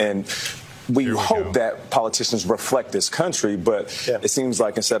 And we hope that politicians reflect this country, but it seems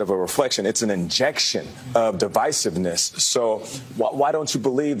like instead of a reflection, it's an injection of divisiveness. So why don't you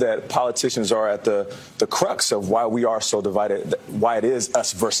believe that politicians are at the crux of why we are so divided, why it is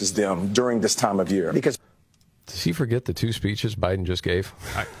us versus them during this time of year? Does he forget the 2 speeches Biden just gave?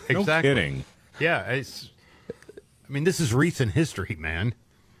 Exactly. No kidding. Yeah. This is recent history, man.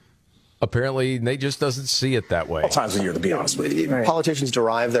 Apparently, Nate just doesn't see it that way. All times of year, to be honest with you. Politicians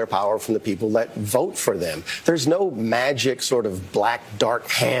derive their power from the people that vote for them. There's no magic sort of black, dark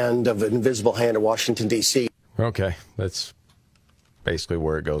hand of an invisible hand in Washington, D.C. Okay, that's basically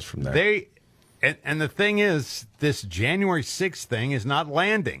where it goes from there. And the thing is, this January 6th thing is not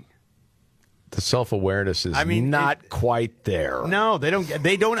landing. The self-awareness is not quite there. No,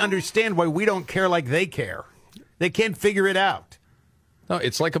 they don't understand why we don't care like they care. They can't figure it out. No,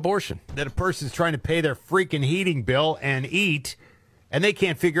 it's like abortion. That a person's trying to pay their freaking heating bill and eat, and they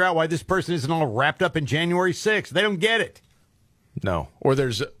can't figure out why this person isn't all wrapped up in January 6th. They don't get it. No. Or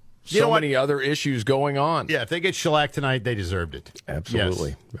there's So many other issues going on. Yeah, if they get shellacked tonight, they deserved it.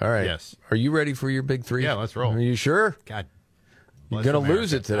 Absolutely. Yes. All right. Yes. Are you ready for your big three? Yeah, let's roll. Are you sure? God. You're going to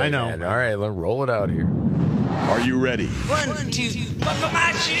lose it today. I know. Man. All right, let's roll it out here. Are you ready? 1, 2, buckle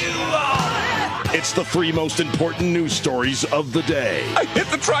my shoe on. It's the 3 most important news stories of the day. I hit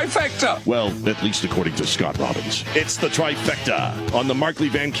the trifecta. Well, at least according to Scott Robbins. It's the trifecta on the Markley,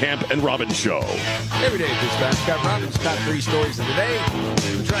 Van Camp, and Robbins Show. Every day at this time, Scott Robbins' top 3 stories of the day.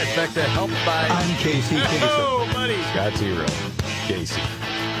 The trifecta helped by... I'm Casey Kasem. Oh, buddy. Scott's hero, Casey.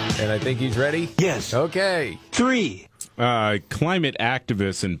 And I think he's ready? Yes. Okay. 3. Climate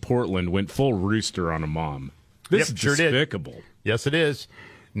activists in Portland went full rooster on a mom. This is sure despicable. Did. Yes, it is.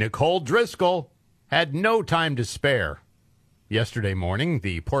 Nicole Driscoll had no time to spare. Yesterday morning,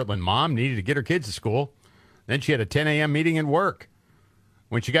 the Portland mom needed to get her kids to school. Then she had a 10 a.m. meeting at work.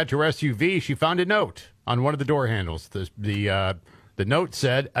 When she got to her SUV, she found a note on one of the door handles. The note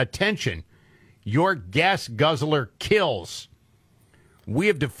said, "Attention, your gas guzzler kills. We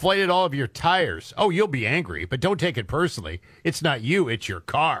have deflated all of your tires. Oh, you'll be angry, but don't take it personally. It's not you, it's your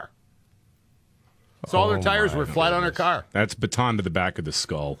car." So all their tires were flat on her car. That's baton to the back of the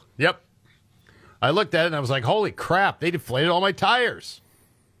skull. Yep. I looked at it and I was like, holy crap, they deflated all my tires.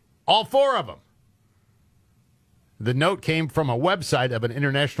 All 4 of them. The note came from a website of an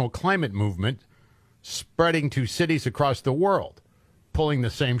international climate movement spreading to cities across the world, pulling the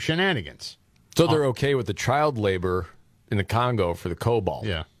same shenanigans. So they're okay with the child labor in the Congo for the cobalt.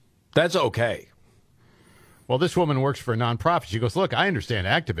 Yeah. That's okay. Well, this woman works for a nonprofit. She goes, look, I understand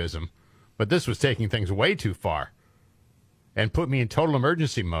activism, but this was taking things way too far and put me in total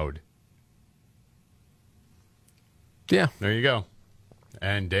emergency mode. Yeah. There you go.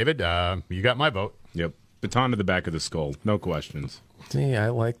 And, David, you got my vote. Yep. Baton to the back of the skull. No questions. See, I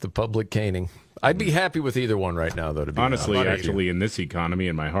like the public caning. I'd be happy with either one right now, though, to be honestly, honest. actually, in this economy,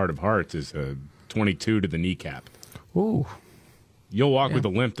 in my heart of hearts, is a 22 to the kneecap. Ooh. You'll walk with a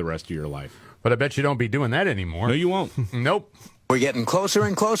limp the rest of your life. But I bet you don't be doing that anymore. No, you won't. Nope. We're getting closer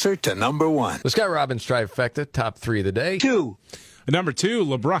and closer to number 1. The Scott Robbins trifecta, top 3 of the day. 2. Number 2,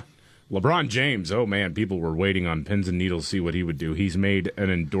 LeBron James. Oh, man, people were waiting on pins and needles to see what he would do. He's made an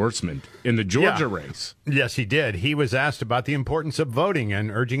endorsement in the Georgia race. Yes, he did. He was asked about the importance of voting and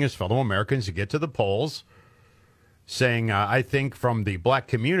urging his fellow Americans to get to the polls, saying, I think from the black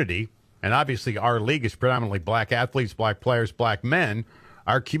community, and obviously our league is predominantly black athletes, black players, black men,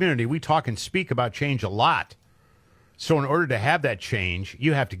 our community, we talk and speak about change a lot. So in order to have that change,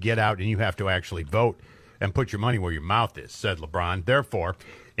 you have to get out and you have to actually vote and put your money where your mouth is, said LeBron. Therefore,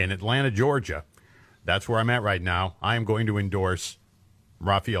 in Atlanta, Georgia, that's where I'm at right now. I am going to endorse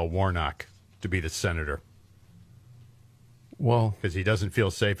Raphael Warnock to be the senator. Well, because he doesn't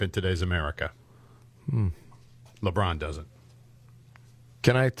feel safe in today's America. LeBron doesn't.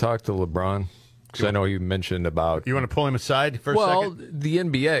 Can I talk to LeBron? Because I know you mentioned about... You want to pull him aside for a second? Well, the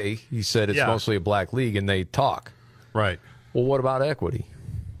NBA, he said it's mostly a black league, and they talk. Right. Well, what about equity?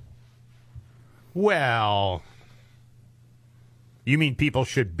 Well, you mean people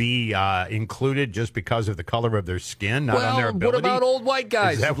should be included just because of the color of their skin, not on their ability? What about old white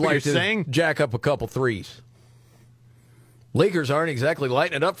guys? Is that what you're saying? Jack up a couple threes. Lakers aren't exactly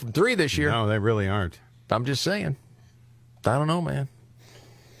lighting it up from 3 this year. No, they really aren't. I'm just saying. I don't know, man.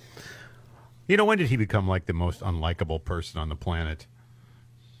 You know, when did he become like the most unlikable person on the planet?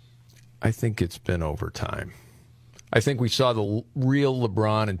 I think it's been over time. I think we saw the real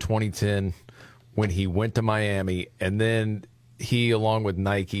LeBron in 2010 when he went to Miami, and then he, along with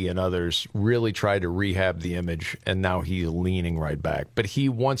Nike and others, really tried to rehab the image, and now he's leaning right back. But he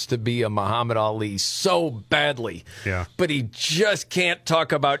wants to be a Muhammad Ali so badly. Yeah. But he just can't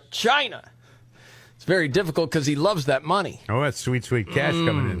talk about China. It's very difficult because he loves that money. Oh, that's sweet, sweet cash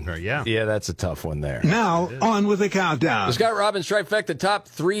coming in there. Yeah. Yeah, that's a tough one there. Now, on with the countdown. The Scott Robbins trifecta, top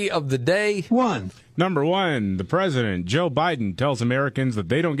 3 of the day. 1. Number 1, the president, Joe Biden, tells Americans that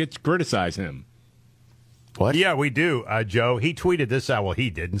they don't get to criticize him. What? Yeah, we do, Joe. He tweeted this out. Well, he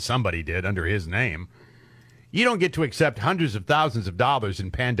did, and somebody did under his name. You don't get to accept hundreds of thousands of dollars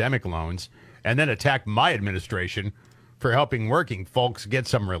in pandemic loans and then attack my administration for helping working folks get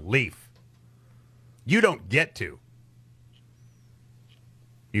some relief. You don't get to.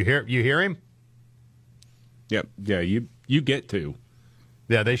 You hear him? Yep. Yeah, you get to.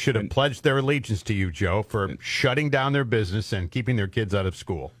 Yeah, they should have pledged their allegiance to you, Joe, for shutting down their business and keeping their kids out of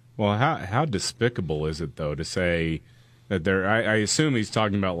school. Well, how despicable is it, though, to say that I assume he's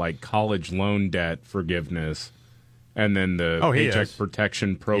talking about, like, college loan debt forgiveness and then the Paycheck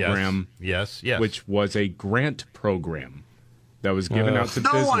Protection Program. Yes. Which was a grant program that was given out to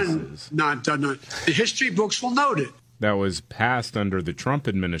businesses. The history books will note it. that was passed under the Trump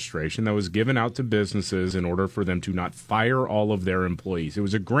administration that was given out to businesses in order for them to not fire all of their employees. It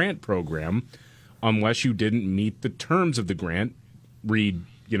was a grant program unless you didn't meet the terms of the grant. Read,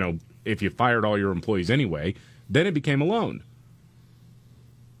 if you fired all your employees anyway, then it became a loan.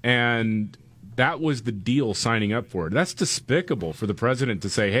 And that was the deal signing up for it. That's despicable for the president to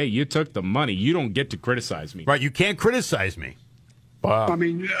say, hey, you took the money. You don't get to criticize me. Right, you can't criticize me. Wow. I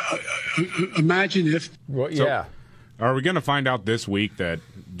mean, imagine if... Well, yeah. So, are we going to find out this week that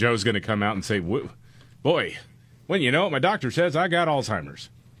Joe's going to come out and say, boy, when you know it, my doctor says I got Alzheimer's.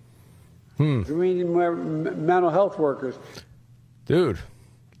 We need more mental health workers. Dude,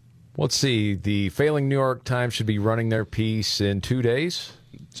 let's see. The failing New York Times should be running their piece in 2 days.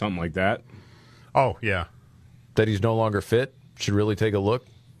 Something like that. Oh, yeah. That he's no longer fit. Should really take a look.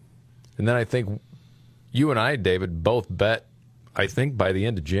 And then I think you and I, David, both bet, I think by the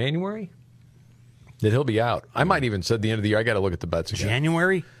end of January, that he'll be out. I might even said the end of the year. I got to look at the bets again.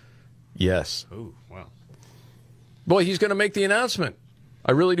 January? Yes. Oh, wow. Boy, he's going to make the announcement.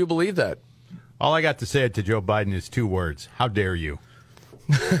 I really do believe that. All I got to say to Joe Biden is 2 words. How dare you?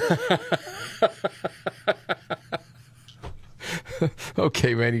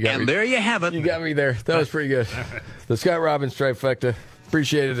 Okay, man, you got me. And there you have it. You got me there. That was pretty good. The Scott Robbins trifecta.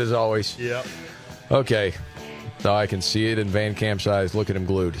 Appreciate it as always. Yep. Okay. Now I can see it in Van Camp's eyes. Look at him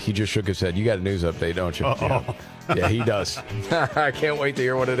glued. He just shook his head. You got a news update, don't you? Yeah, he does. I can't wait to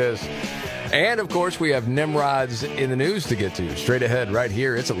hear what it is. And, of course, we have Nimrods in the news to get to. Straight ahead right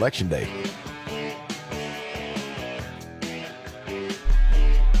here. It's Election Day.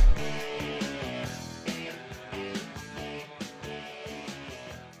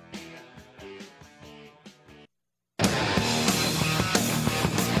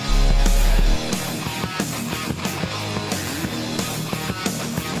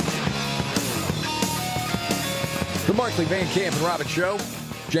 The Markley, Van Camp, and Robbins Show.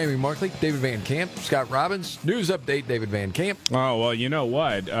 Jamie Markley, David Van Camp, Scott Robbins. News update, David Van Camp. Oh, well, you know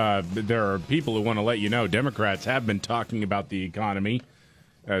what? There are people who want to let you know Democrats have been talking about the economy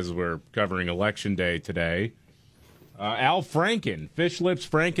as we're covering Election Day today. Al Franken, Fish Lips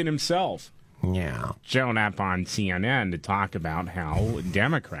Franken himself, showing up on CNN to talk about how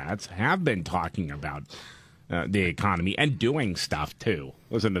Democrats have been talking about the economy and doing stuff, too.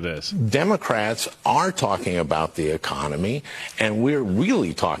 Listen to this. Democrats are talking about the economy, and we're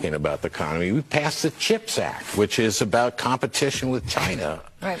really talking about the economy. We passed the CHIPS Act, which is about competition with China.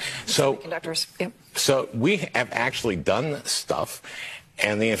 Right. So, Semiconductors. Yep. So we have actually done stuff,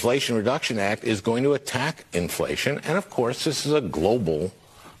 and the Inflation Reduction Act is going to attack inflation. And, of course, this is a global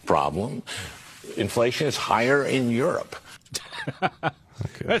problem. Inflation is higher in Europe.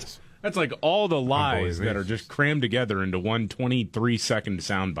 That's like all the lies that are just crammed together into one 23-second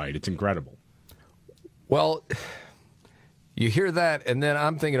soundbite. It's incredible. Well, you hear that, and then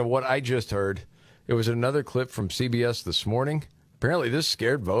I'm thinking of what I just heard. It was another clip from CBS this morning. Apparently, this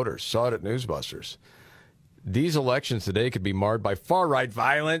scared voters. Saw it at Newsbusters. These elections today could be marred by far-right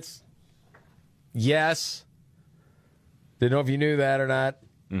violence. Yes. Didn't know if you knew that or not.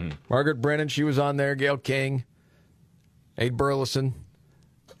 Margaret Brennan, she was on there. Gayle King. Abe Burleson.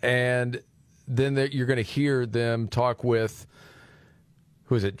 And then you're going to hear them talk with,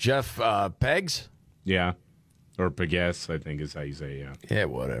 who is it, Jeff Pegs? Yeah. Or Pegues, I think is how you say, yeah. Yeah,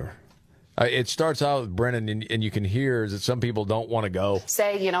 whatever. It starts out with Brennan, and you can hear that some people don't want to go.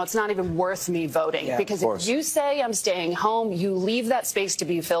 Say, it's not even worth me voting. Because if you say I'm staying home, you leave that space to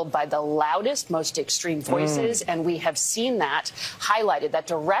be filled by the loudest, most extreme voices. And we have seen that highlighted, that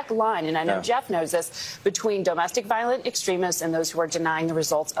direct line, and I know Jeff knows this, between domestic violent extremists and those who are denying the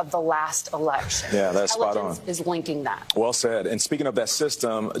results of the last election. Yeah, that's spot on. Intelligence is linking that. Well said. And speaking of that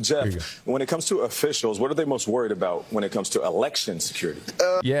system, Jeff, when it comes to officials, what are they most worried about when it comes to election security?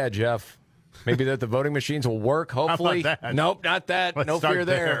 Yeah, Jeff. Maybe that the voting machines will work, hopefully. How about that? Nope, not that. Let's no start fear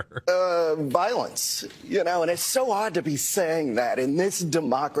there. Violence, and it's so odd to be saying that. In this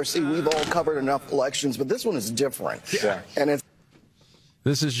democracy, we've all covered enough elections, but this one is different. Yeah. And it's...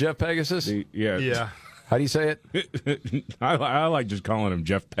 This is Jeff Pegasus? Yeah. How do you say it? I like just calling him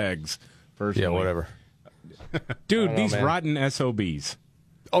Jeff Pegs, personally. Yeah, whatever. Dude, these man. rotten SOBs.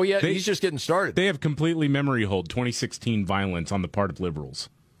 Oh, yeah, he's just getting started. They have completely memory hold 2016 violence on the part of liberals.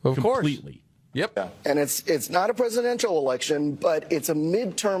 Of course. Completely. Yep. And it's not a presidential election, but it's a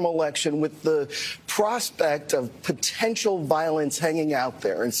midterm election with the prospect of potential violence hanging out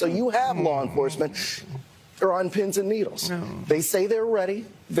there. And so you have law enforcement are on pins and needles. No. They say they're ready.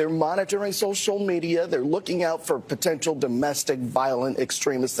 They're monitoring social media. They're looking out for potential domestic violent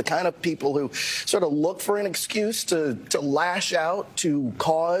extremists, the kind of people who sort of look for an excuse to lash out, to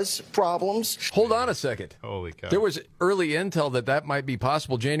cause problems. Hold on a second. Holy cow. There was early intel that might be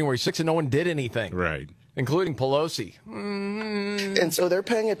possible January 6th, and no one did anything. Right. Including Pelosi. And so they're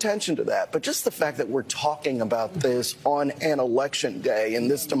paying attention to that. But just the fact that we're talking about this on an election day in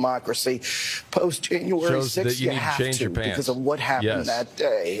this democracy, post-January 6th, you have to because of what happened that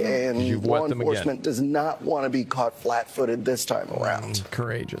day. And law enforcement does not want to be caught flat-footed this time around.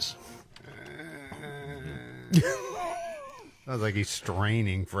 Courageous. Sounds like he's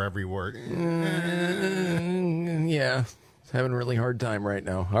straining for every word. Yeah. Having a really hard time right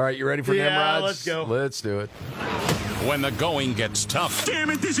now. All right, you ready for Nimrods? Let's go. Let's do it. When the going gets tough. Damn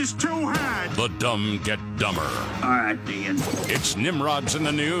it, this is too hard. The dumb get dumber. All right, Dean. It's Nimrods in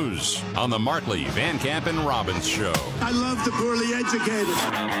the News on the Markley, Van Camp, and Robbins Show. I love the poorly educated.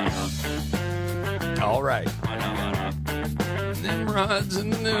 All right. Nimrods in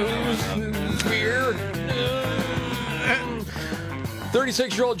the News. Here.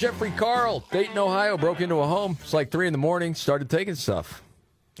 36-year-old Jeffrey Carl, Dayton, Ohio, broke into a home. It's like 3 in the morning, started taking stuff.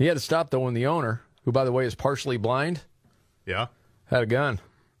 He had to stop, though, when the owner, who, by the way, is partially blind, had a gun.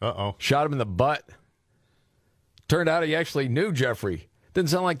 Uh-oh. Shot him in the butt. Turned out he actually knew Jeffrey. Didn't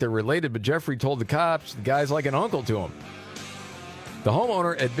sound like they're related, but Jeffrey told the cops the guy's like an uncle to him. The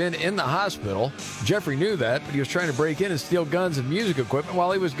homeowner had been in the hospital. Jeffrey knew that, but he was trying to break in and steal guns and music equipment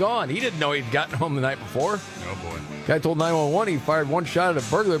while he was gone. He didn't know he'd gotten home the night before. Oh, boy. Guy told 911 he fired one shot at a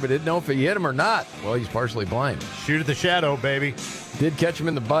burglar, but didn't know if he hit him or not. Well, he's partially blind. Shoot at the shadow, baby. Did catch him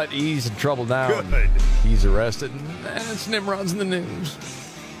in the butt. He's in trouble now. Good. He's arrested. And that's Nimrods in the News.